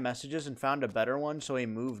half my messages and found a better one, so he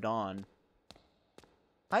moved on.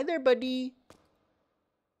 Hi there, buddy.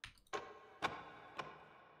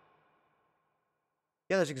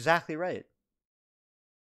 Yeah, that's exactly right.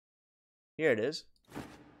 Here it is.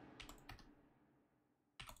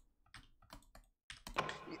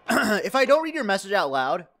 If I don't read your message out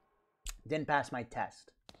loud, didn't pass my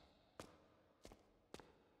test.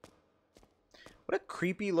 What a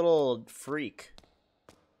creepy little freak.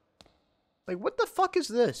 Like, what the fuck is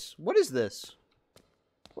this? What is this?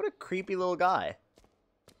 What a creepy little guy.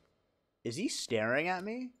 Is he staring at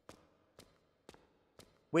me?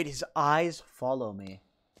 Wait, his eyes follow me.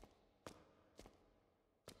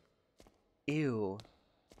 Ew.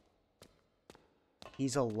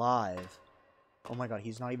 He's alive. Oh my god,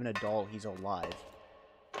 he's not even a doll, he's alive.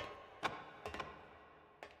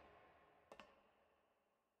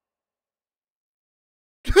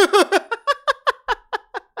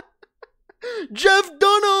 Jeff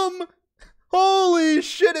Dunham! Holy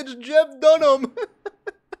shit, it's Jeff Dunham!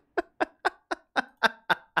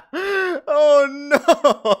 Oh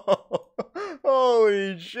no!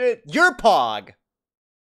 Holy shit. You're Pog!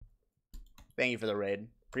 Thank you for the raid.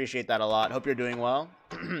 Appreciate that a lot. Hope you're doing well.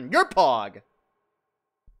 You're Pog!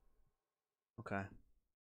 Okay.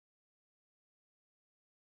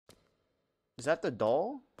 Is that the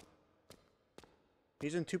doll?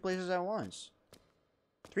 He's in 2 places at once.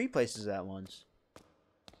 3 places at once.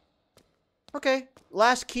 Okay.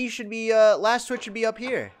 Last key should be, last switch should be up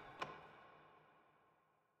here.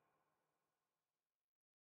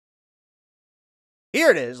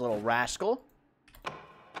 Here it is, little rascal.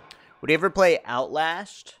 Would you ever play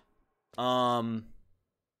Outlast? I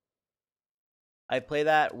play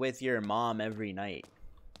that with your mom every night.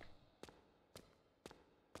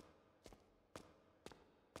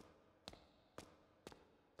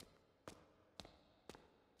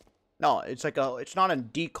 No, it's like a, it's not a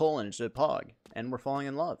D colon, it's a Pog. And we're falling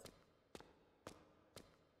in love.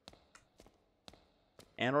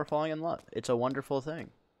 And we're falling in love. It's a wonderful thing.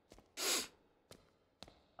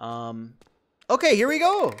 Okay, here we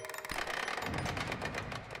go.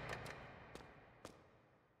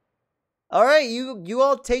 All right, you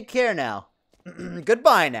all take care now.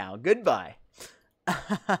 Goodbye now. Goodbye.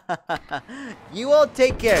 You all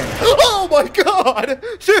take care. Oh my god!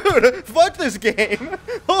 Dude, fuck this game.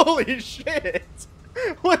 Holy shit.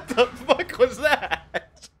 What the fuck was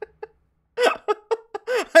that?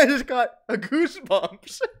 I just got a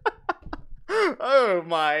goosebumps. Oh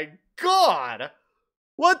my god.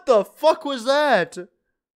 What the fuck was that?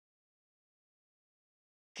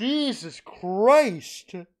 Jesus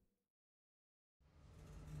Christ.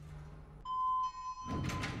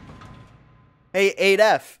 Hey,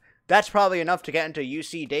 8F. That's probably enough to get into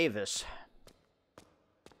UC Davis.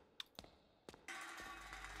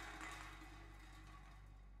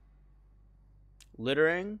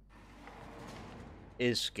 Littering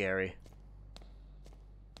is scary.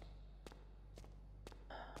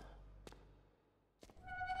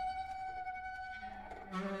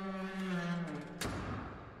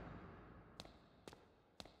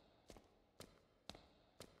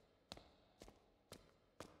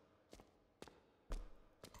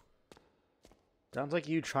 Sounds like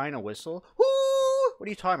you trying to whistle. Woo! What are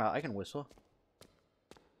you talking about? I can whistle.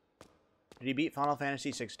 Did you beat Final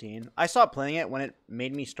Fantasy 16? I stopped playing it when it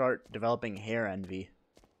made me start developing hair envy.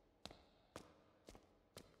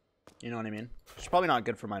 You know what I mean? It's probably not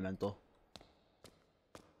good for my mental.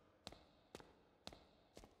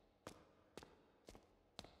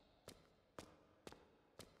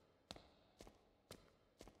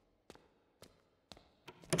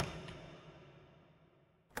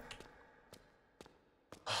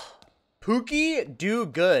 Pookie, do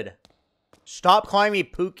good. Stop calling me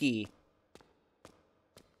Pookie.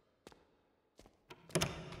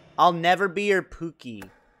 I'll never be your Pookie.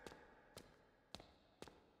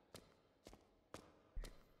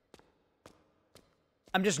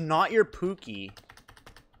 I'm just not your Pookie.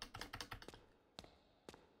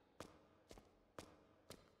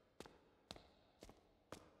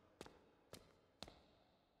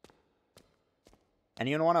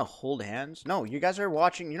 Anyone want to hold hands? No, you guys are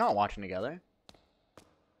watching. You're not watching together.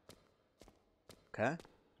 Okay.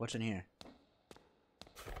 What's in here?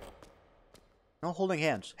 No holding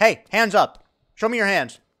hands. Hey, hands up. Show me your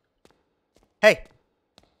hands. Hey.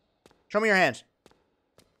 Show me your hands.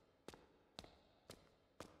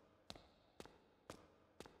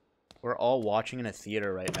 We're all watching in a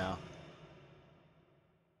theater right now.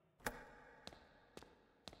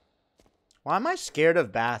 Why am I scared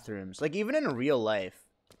of bathrooms? Like, even in real life.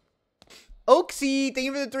 Oaksy, thank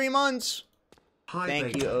you for the 3 months. Hi, thank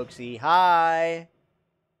baby. you, Oaksy. Hi.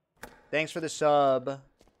 Thanks for the sub.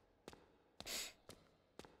 Is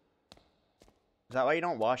that why you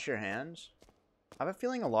don't wash your hands? I have a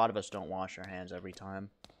feeling a lot of us don't wash our hands every time.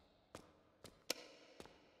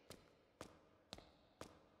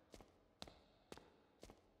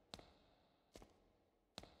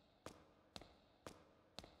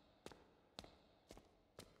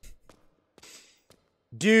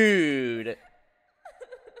 Dude.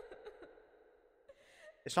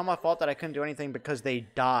 It's not my fault that I couldn't do anything because they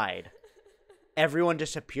died. Everyone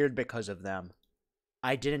disappeared because of them.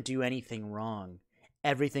 I didn't do anything wrong.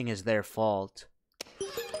 Everything is their fault.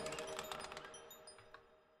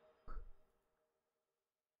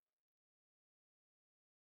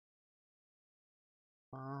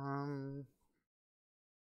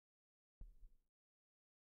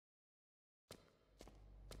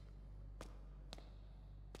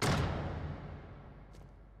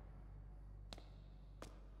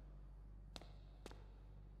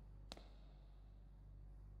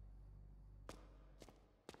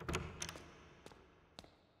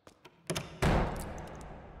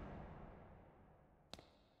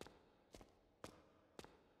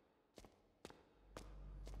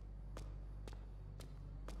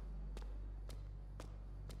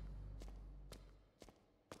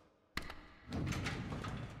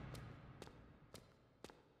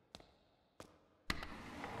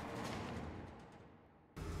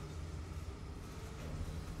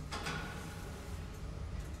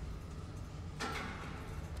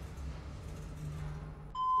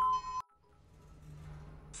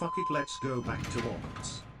 Fuck it, let's go back to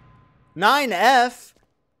Waltz. 9F?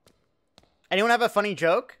 Anyone have a funny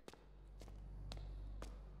joke?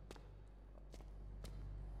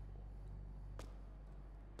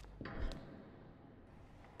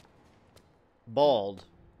 Bald.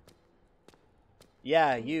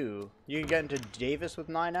 Yeah, you. You can get into Davis with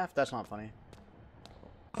 9F? That's not funny.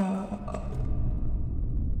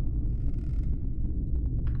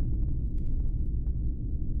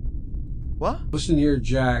 What? Listen here,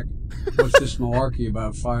 Jack. What's this malarkey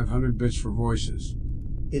about 500 bits for voices?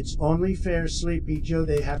 It's only fair, Sleepy Joe.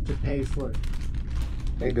 They have to pay for it.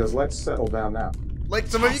 Hey, Guz, let's settle down now. Like,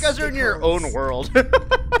 some of you guys are in your own world.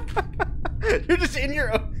 You're just in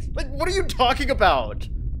your own... Like, what are you talking about?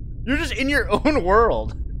 You're just in your own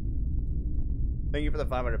world. Thank you for the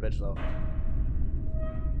 500 bits, though.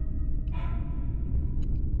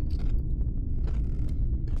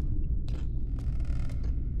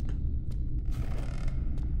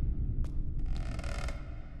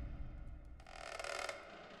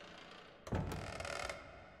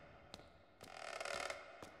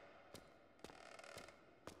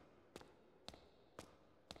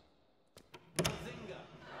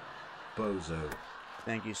 Bozo.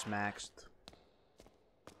 Thank you, Smaxed.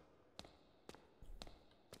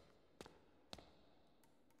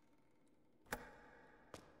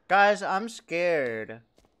 Guys, I'm scared.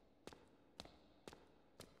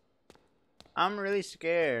 I'm really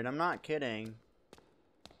scared. I'm not kidding.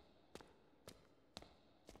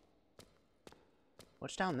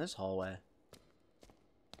 What's down this hallway?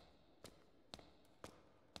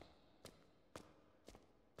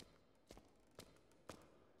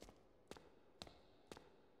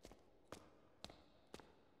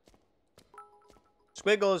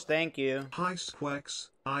 Squiggles, thank you. Hi Squeex,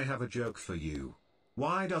 I have a joke for you.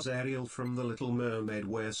 Why does Ariel from The Little Mermaid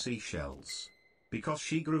wear seashells? Because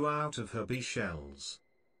she grew out of her bee shells.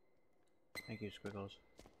 Thank you, Squiggles.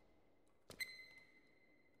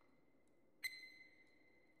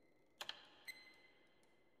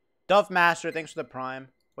 Duff Master, thanks for the prime.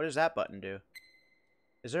 What does that button do?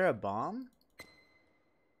 Is there a bomb?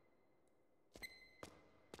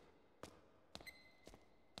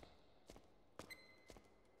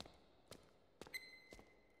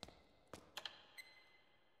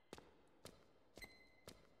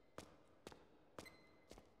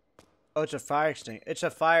 Oh, it's a fire extinguisher. It's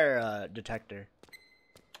a fire detector.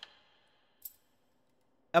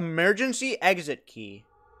 Emergency exit key.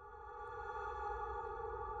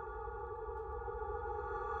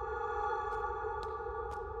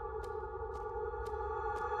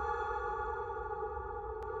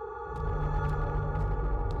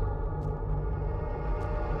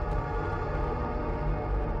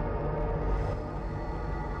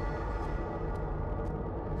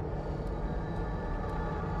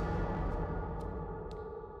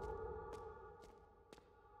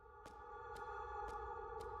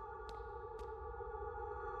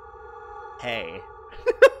 Hey.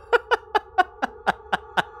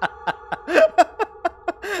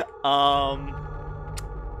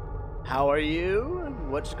 How are you?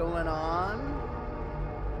 What's going on?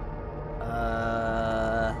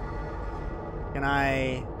 Can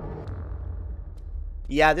I...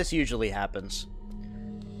 Yeah, this usually happens.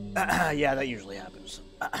 Yeah, that usually happens.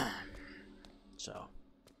 So.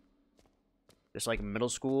 Just like middle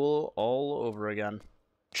school all over again.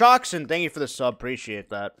 Choxon, thank you for the sub. Appreciate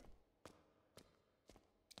that.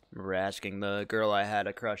 Remember asking the girl I had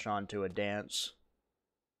a crush on to a dance.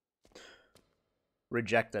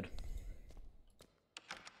 Rejected.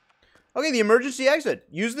 Okay, the emergency exit.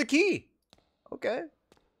 Use the key. Okay.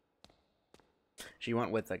 She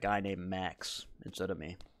went with a guy named Max instead of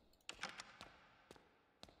me.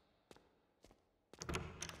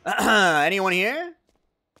 Anyone here?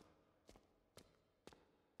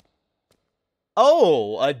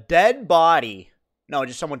 Oh, a dead body. No,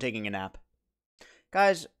 just someone taking a nap.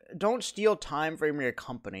 Guys, don't steal time from your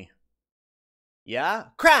company. Yeah?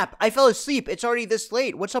 Crap! I fell asleep. It's already this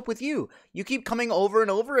late. What's up with you? You keep coming over and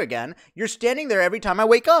over again. You're standing there every time I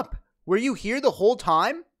wake up. Were you here the whole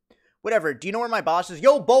time? Whatever. Do you know where my boss is?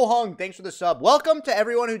 Yo, Bohung, thanks for the sub. Welcome to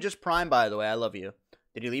everyone who just primed, by the way. I love you.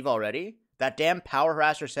 Did he leave already? That damn power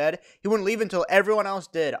harasser said he wouldn't leave until everyone else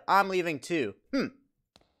did. I'm leaving too.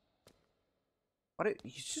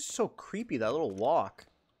 He's just so creepy, that little walk.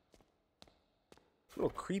 It's a little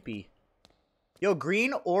creepy. Yo,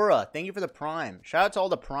 Green Aura, thank you for the prime. Shout out to all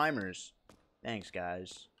the primers. Thanks,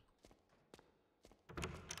 guys.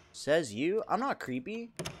 Says you? I'm not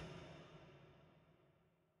creepy.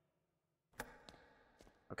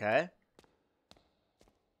 Okay.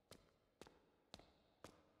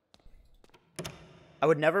 I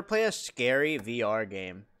would never play a scary VR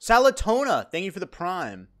game. Salatona, thank you for the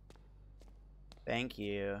prime. Thank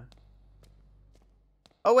you.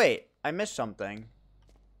 Oh, wait. I missed something.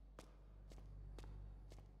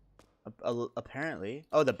 Apparently.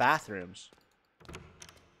 Oh, the bathrooms.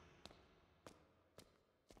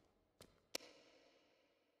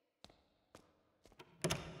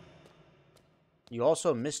 You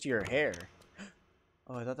also missed your hair.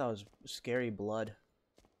 Oh, I thought that was scary blood.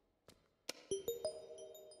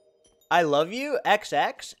 I love you,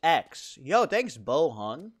 XXX. Yo, thanks,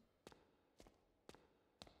 Bohung.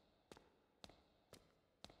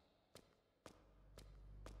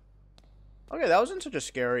 Okay, that wasn't such a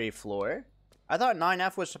scary floor. I thought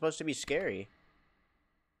 9F was supposed to be scary.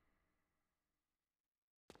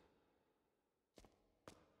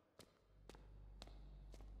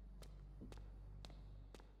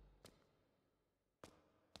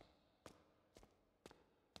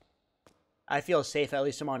 I feel safe, at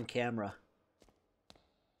least I'm on camera.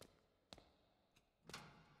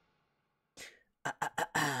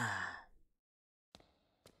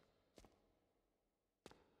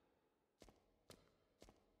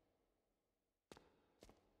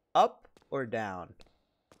 Up or down?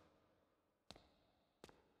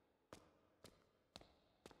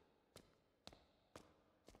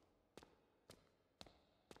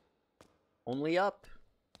 Only up.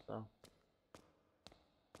 So.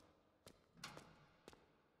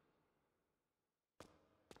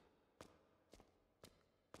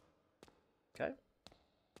 Okay.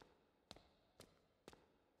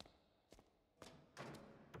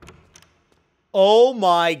 Oh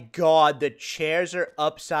my god, the chairs are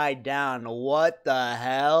upside down. What the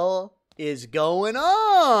hell is going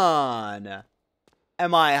on?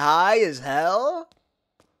 Am I high as hell?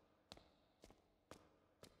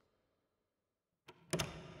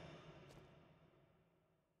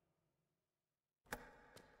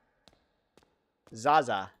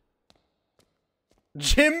 Zaza.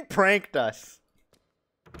 Jim pranked us.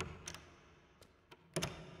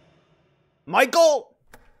 Michael!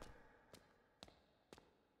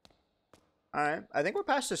 Alright, I think we're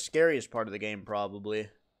past the scariest part of the game, probably.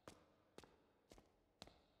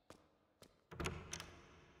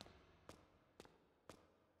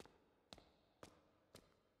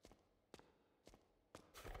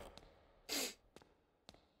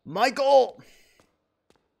 Michael!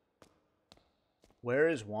 Where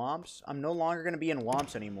is Womps? I'm no longer going to be in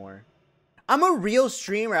Womps anymore. I'm a real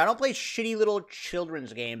streamer. I don't play shitty little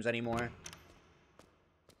children's games anymore.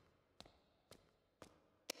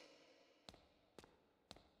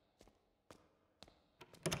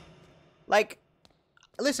 Like,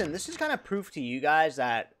 listen, this is kind of proof to you guys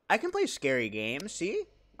that I can play scary games. See?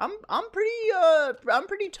 I'm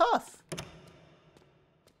pretty tough.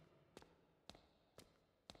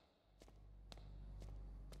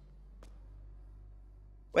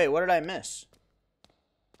 Wait, what did I miss?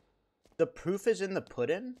 The proof is in the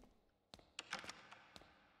pudding?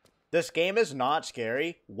 This game is not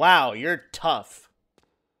scary? Wow, you're tough.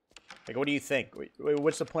 Like, what do you think? Wait,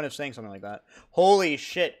 what's the point of saying something like that? Holy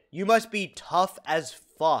shit, you must be tough as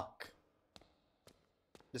fuck.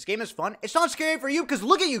 This game is fun. It's not scary for you because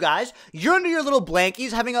look at you guys. You're under your little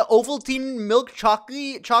blankies having an Ovaltine milk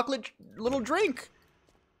chocolate little drink.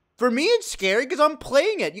 For me, it's scary because I'm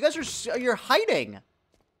playing it. You guys you're hiding.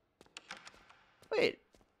 Wait,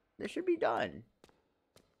 this should be done.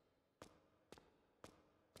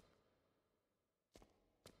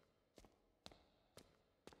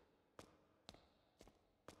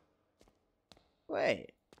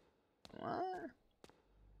 Wait, what?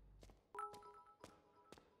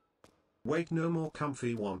 Wait, no more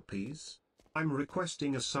comfy wampies. I'm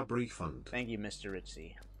requesting a sub refund. Thank you, Mr.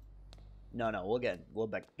 Ritzy. No, we'll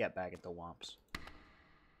get back at the womps.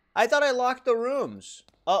 I thought I locked the rooms.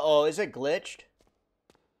 Uh-oh, is it glitched?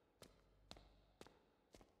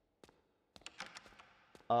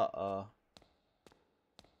 Uh-oh.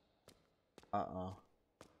 Uh-oh.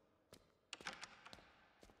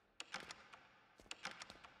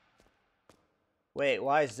 Wait,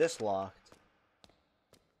 why is this locked?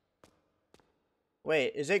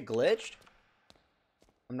 Wait, is it glitched?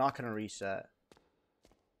 I'm not gonna reset.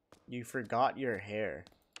 You forgot your hair.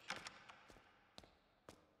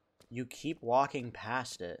 You keep walking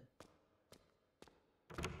past it.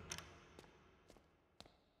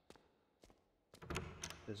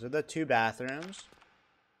 These are the two bathrooms.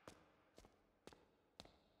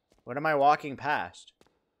 What am I walking past?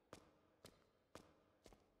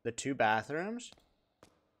 The two bathrooms?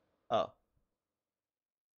 Oh.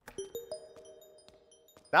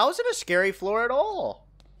 That wasn't a scary floor at all.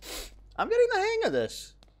 I'm getting the hang of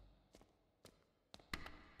this.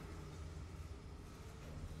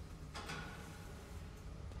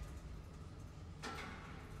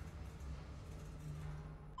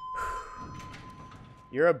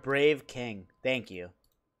 You're a brave king. Thank you.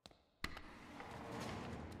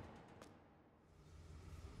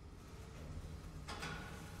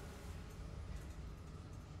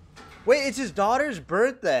 Wait, it's his daughter's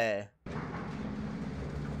birthday.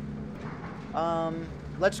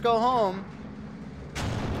 Let's go home.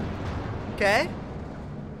 Okay.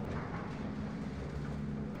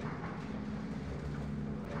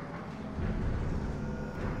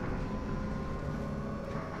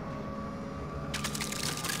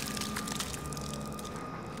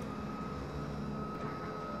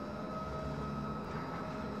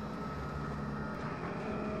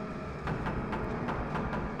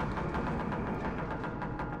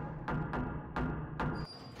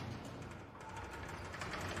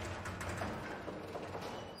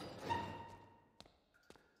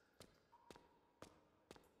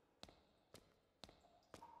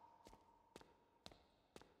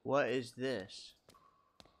 What is this?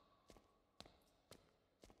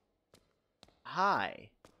 Hi.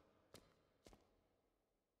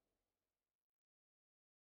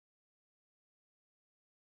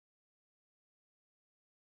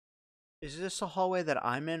 Is this the hallway that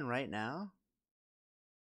I'm in right now?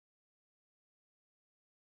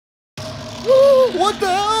 What the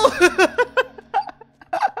hell?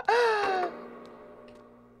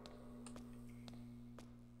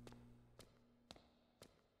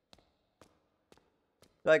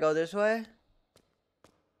 Do I go this way?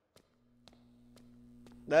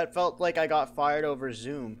 That felt like I got fired over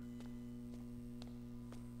Zoom.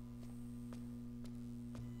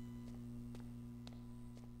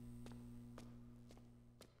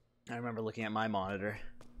 I remember looking at my monitor,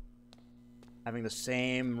 having the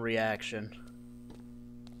same reaction.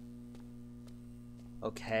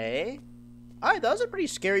 Okay. Alright, that was a pretty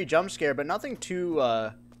scary jump scare, but nothing too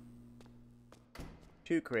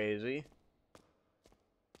crazy.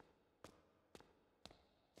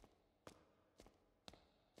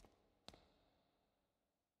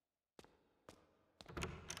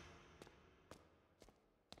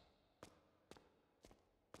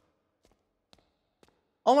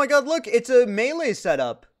 Oh my god, look, it's a melee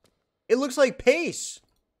setup. It looks like Pace.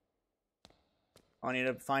 I need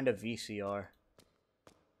to find a VCR.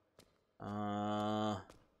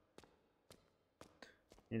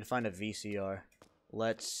 Need to find a VCR.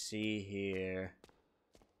 Let's see here.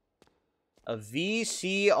 A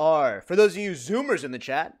VCR. For those of you Zoomers in the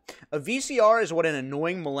chat, a VCR is what an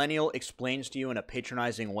annoying millennial explains to you in a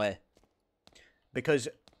patronizing way. Because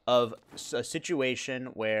of a situation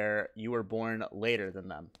where you were born later than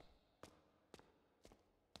them.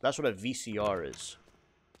 That's what a VCR is.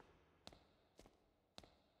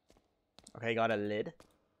 Okay, got a lid.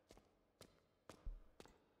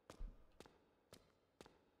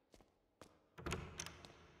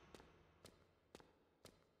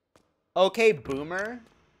 Okay, boomer.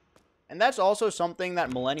 And that's also something that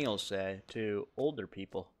millennials say to older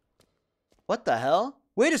people. What the hell?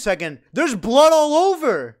 Wait a second. There's blood all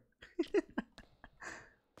over.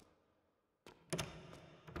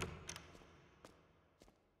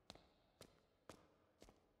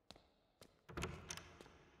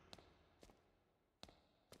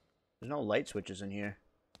 There's no light switches in here.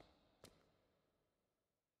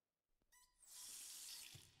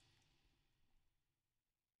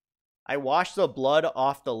 I washed the blood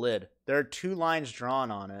off the lid. There are 2 lines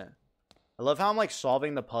drawn on it. I love how I'm like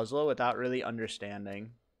solving the puzzle without really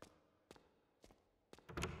understanding.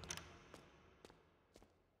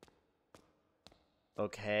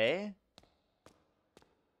 Okay.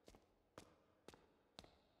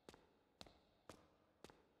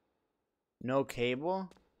 No cable?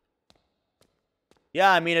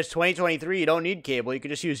 Yeah, I mean, it's 2023. You don't need cable. You can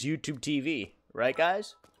just use YouTube TV. Right,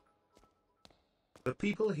 guys? The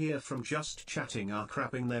people here from Just Chatting are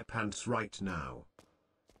crapping their pants right now.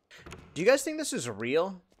 Do you guys think this is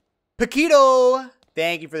real? Paquito!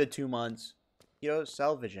 Thank you for the 2 months. Paquito,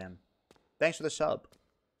 salvage him. Thanks for the sub.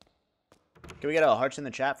 Can we get a hearts in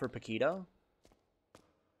the chat for Paquito?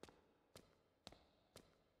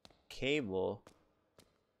 Cable.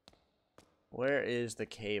 Where is the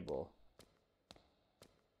cable?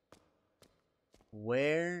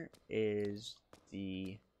 Where is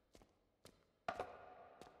the...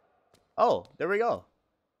 Oh, there we go.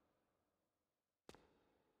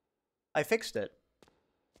 I fixed it.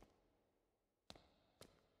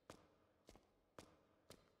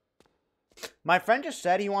 My friend just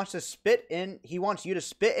said he wants you to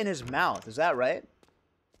spit in his mouth. Is that right?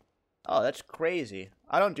 Oh, that's crazy.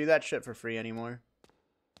 I don't do that shit for free anymore.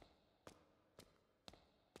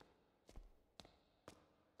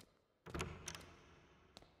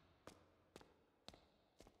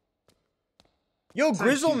 Yo,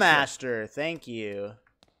 Grizzle Master, thank you.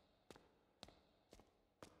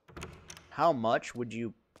 How much would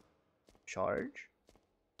you charge?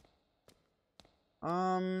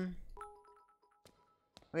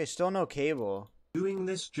 Wait, still no cable. Doing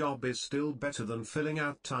this job is still better than filling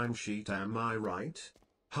out timesheet, am I right?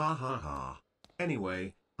 Ha ha ha.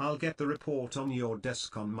 Anyway, I'll get the report on your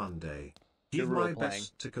desk on Monday. Give my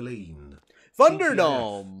best to Colleen.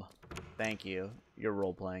 Thunderdome! Thank you. You're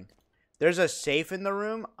role-playing. There's a safe in the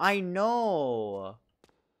room? I know!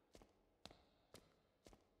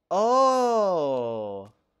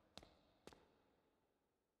 Oh!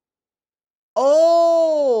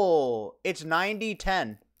 Oh! It's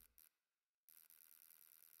 90-10.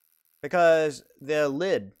 Because the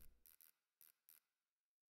lid.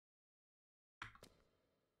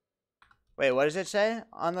 Wait, what does it say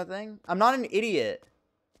on the thing? I'm not an idiot.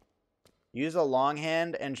 Use a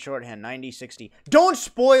longhand and shorthand. 90, 60. Don't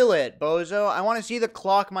spoil it, bozo. I want to see the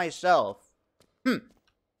clock myself.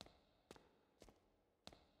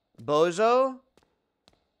 Bozo.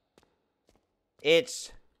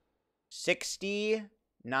 It's 60,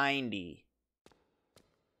 90.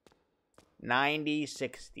 90,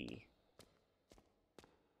 60.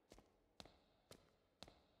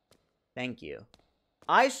 Thank you.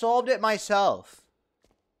 I solved it myself.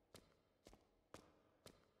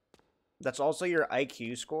 That's also your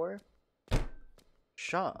IQ score?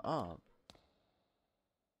 Shut up.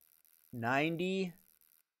 90,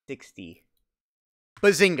 60.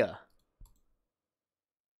 Bazinga.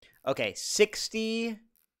 Okay, 60,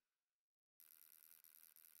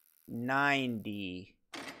 90.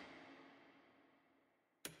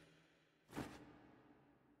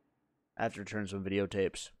 I have to return some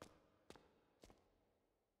videotapes.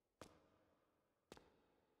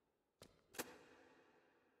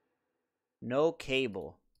 No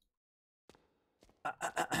cable.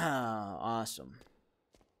 Awesome.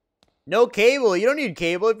 No cable. You don't need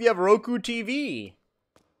cable if you have Roku TV.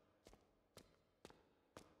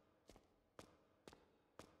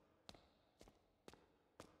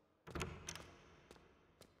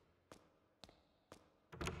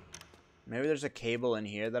 Maybe there's a cable in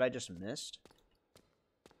here that I just missed.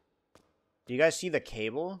 Do you guys see the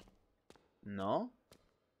cable? No?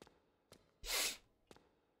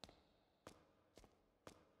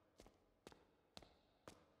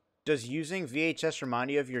 Does using VHS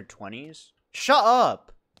remind you of your 20s? Shut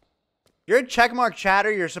up! You're a checkmark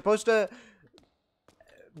chatter. You're supposed to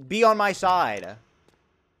be on my side.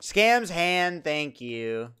 Scam's hand, thank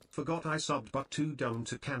you. Forgot I subbed but too dumb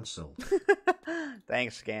to cancel.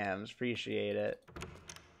 Thanks, Scams. Appreciate it.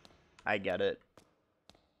 I get it.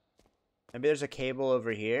 Maybe there's a cable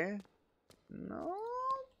over here? No?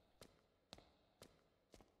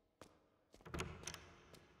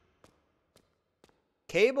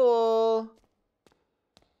 Cable!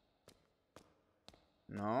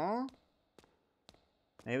 No?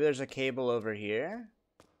 Maybe there's a cable over here?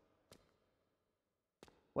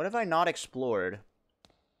 What have I not explored?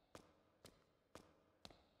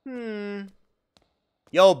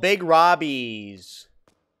 Yo, Big Robbies.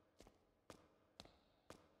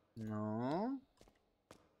 No.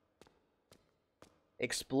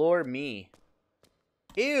 Explore me.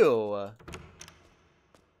 Ew.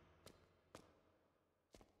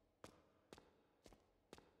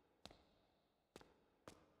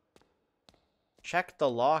 Check the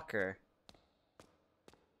locker.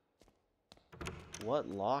 What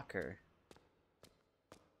locker?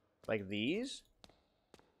 Like these?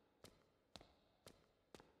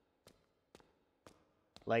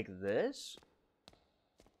 Like this?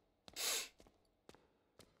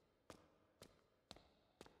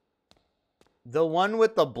 The one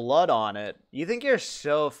with the blood on it. You think you're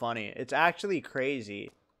so funny. It's actually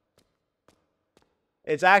crazy.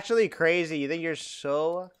 It's actually crazy. You think you're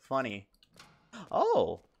so funny.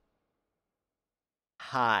 Oh.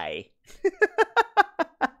 Hi.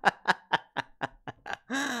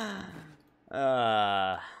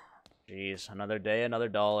 Jeez. Another day, another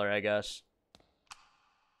dollar, I guess.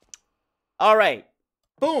 All right.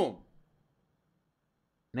 Boom.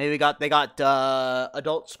 Maybe they got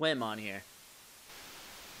Adult Swim on here.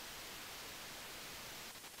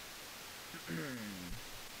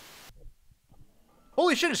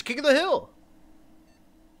 Holy shit, it's King of the Hill.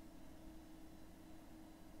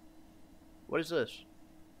 What is this?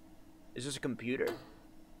 Is this a computer?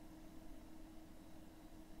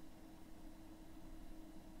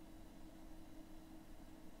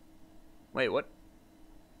 Wait, what?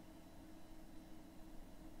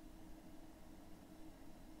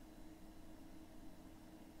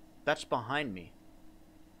 That's behind me.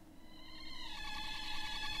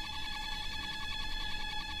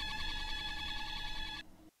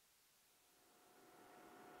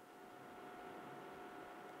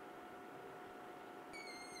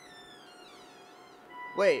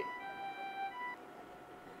 Wait.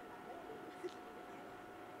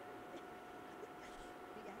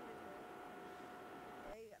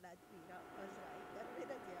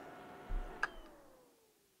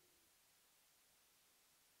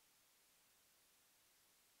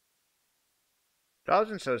 That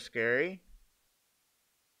wasn't so scary.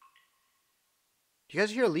 Do you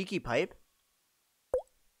guys hear a leaky pipe?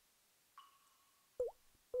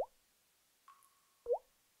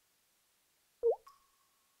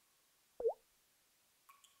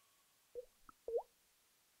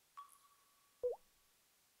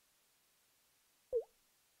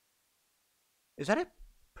 Is that a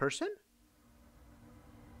person?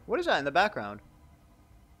 What is that in the background?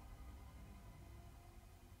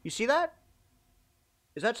 You see that?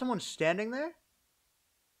 Is that someone standing there?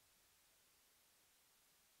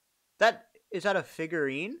 Is that a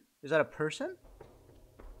figurine? Is that a person?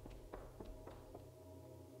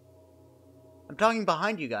 I'm talking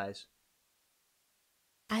behind you guys.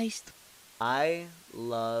 I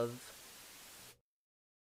love...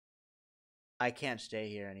 I can't stay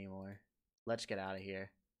here anymore. Let's get out of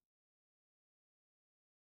here.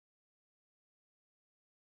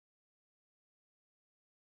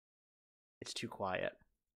 It's too quiet.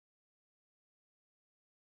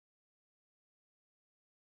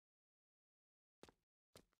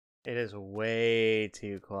 It is way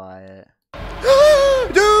too quiet.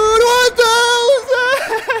 Dude, what the hell is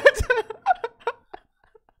that?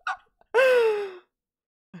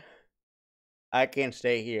 I can't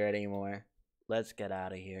stay here anymore. Let's get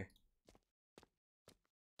out of here.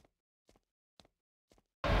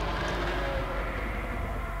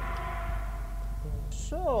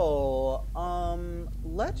 So,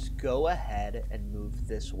 let's go ahead and move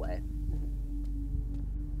this way.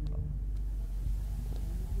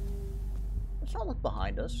 Let's not look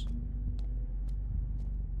behind us.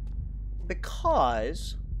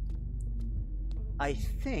 Because I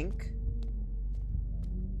think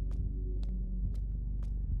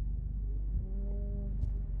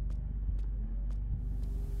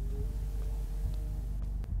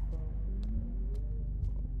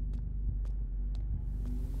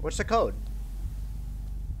what's the code?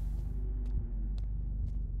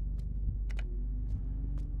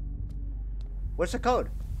 What's the code?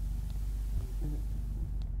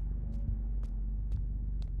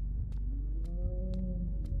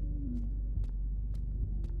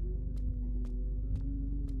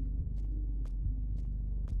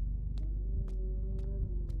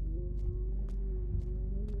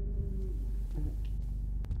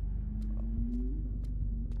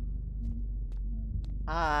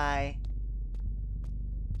 Hi.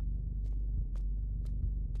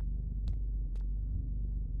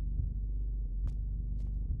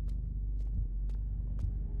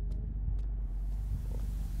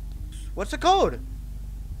 What's the code?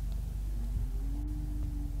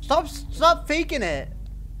 Stop faking it.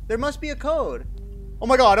 There must be a code. Oh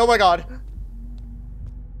my god, oh my god.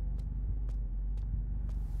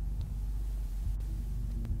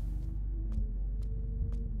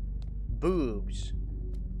 Boobs.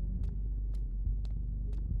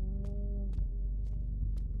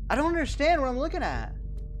 I don't understand what I'm looking at.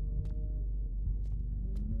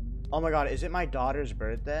 Oh my god, is it my daughter's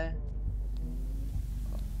birthday?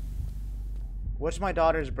 What's my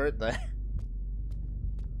daughter's birthday?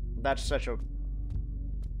 That's such a...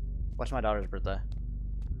 What's my daughter's birthday?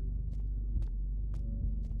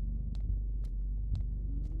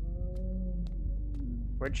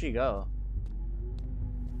 Where'd she go?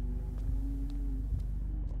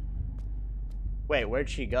 Wait, where'd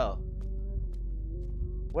she go?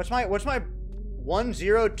 What's my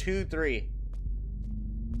 1023?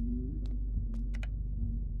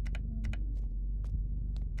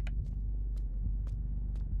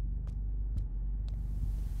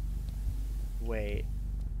 Wait.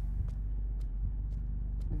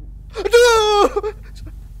 No!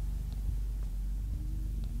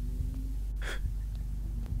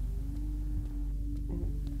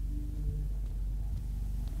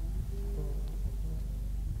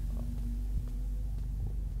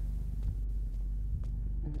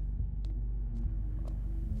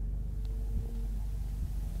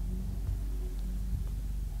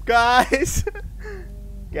 Guys.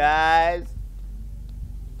 Guys.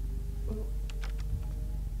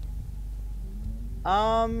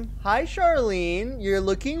 Hi Charlene, you're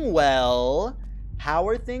looking well. How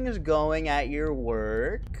are things going at your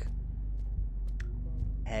work?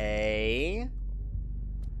 Hey.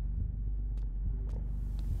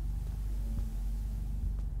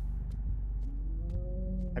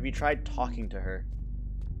 Have you tried talking to her?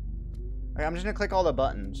 Okay, I'm just gonna click all the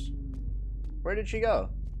buttons. Where did she go?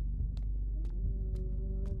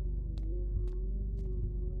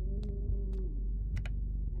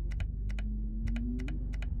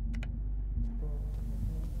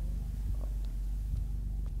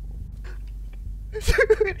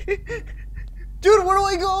 Dude, where do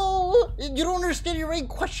I go? You don't understand, you're writing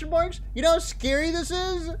question marks? You know how scary this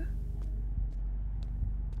is?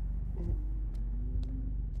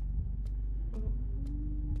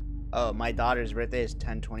 Oh, my daughter's birthday is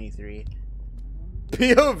 10/23.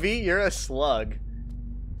 POV, you're a slug.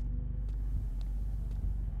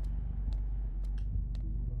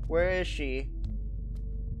 Where is she?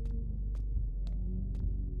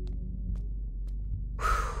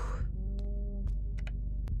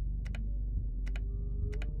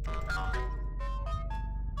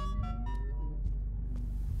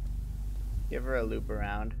 Give her a loop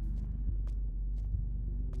around.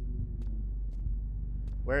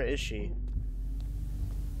 Where is she?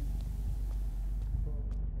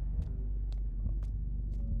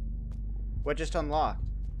 What just unlocked?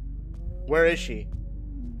 Where is she?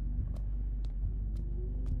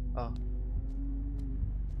 Oh.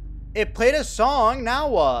 It played a song, now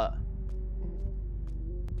what?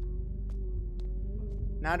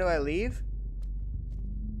 Now do I leave?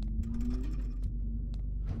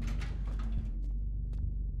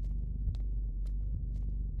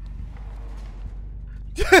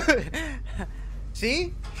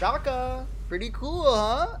 See? Shaka. Pretty cool,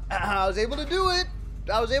 huh? I was able to do it.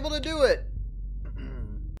 I was able to do it.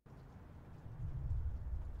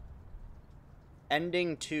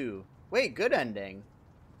 Ending 2. Wait, good ending.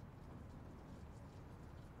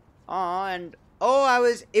 Aw, and... Oh,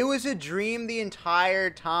 it was a dream the entire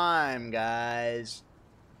time, guys.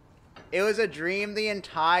 It was a dream the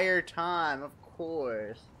entire time, of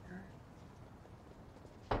course.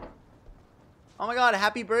 Oh my god,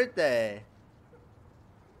 happy birthday.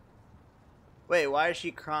 Wait, why is she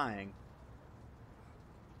crying?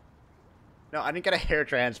 No, I didn't get a hair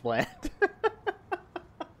transplant.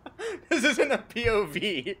 This isn't a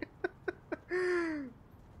POV.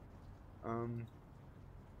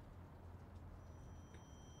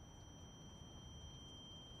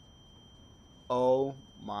 Oh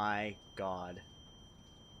my god.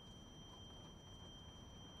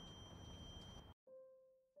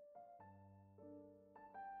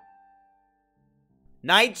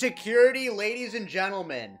 Night security, ladies and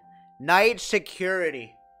gentlemen. Night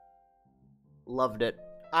security. Loved it.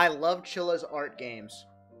 I love Chilla's art games.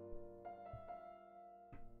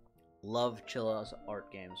 Love Chilla's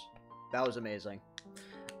art games. That was amazing.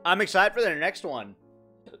 I'm excited for their next one.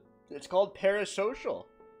 It's called Parasocial.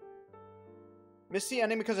 Missed the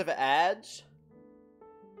ending because of ads?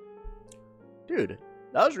 Dude,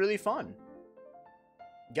 that was really fun.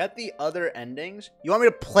 Get the other endings? You want me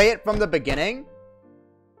to play it from the beginning?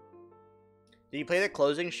 Did you play the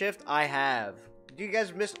closing shift? I have. You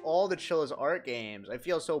guys missed all the Chilla's art games. I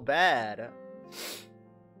feel so bad.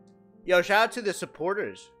 Yo, shout out to the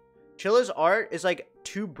supporters. Chilla's art is like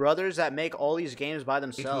two brothers that make all these games by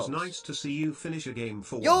themselves. It was nice to see you finish a game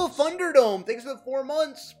for Yo, once. Thunderdome! Thanks for the 4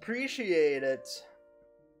 months. Appreciate it.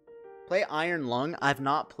 Play Iron Lung? I've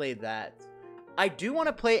not played that. I do want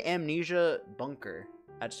to play Amnesia Bunker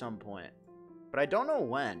at some point. But I don't know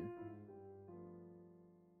when.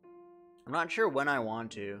 I'm not sure when I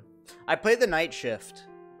want to. I played the Night Shift.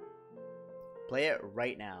 Play it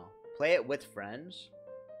right now. Play it with friends.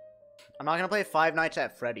 I'm not going to play Five Nights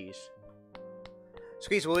at Freddy's.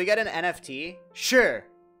 Squeex, will we get an NFT? Sure.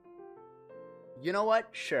 You know what?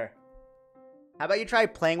 Sure. How about you try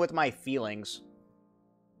playing with my feelings?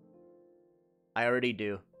 I already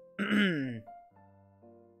do.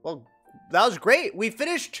 Well, that was great. We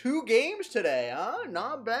finished 2 games today, huh?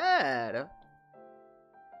 Not bad.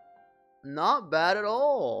 Not bad at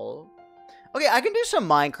all. Okay, I can do some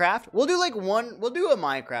Minecraft. We'll do like we'll do a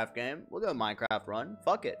Minecraft game. We'll do a Minecraft run.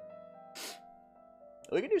 Fuck it.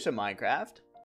 We can do some Minecraft.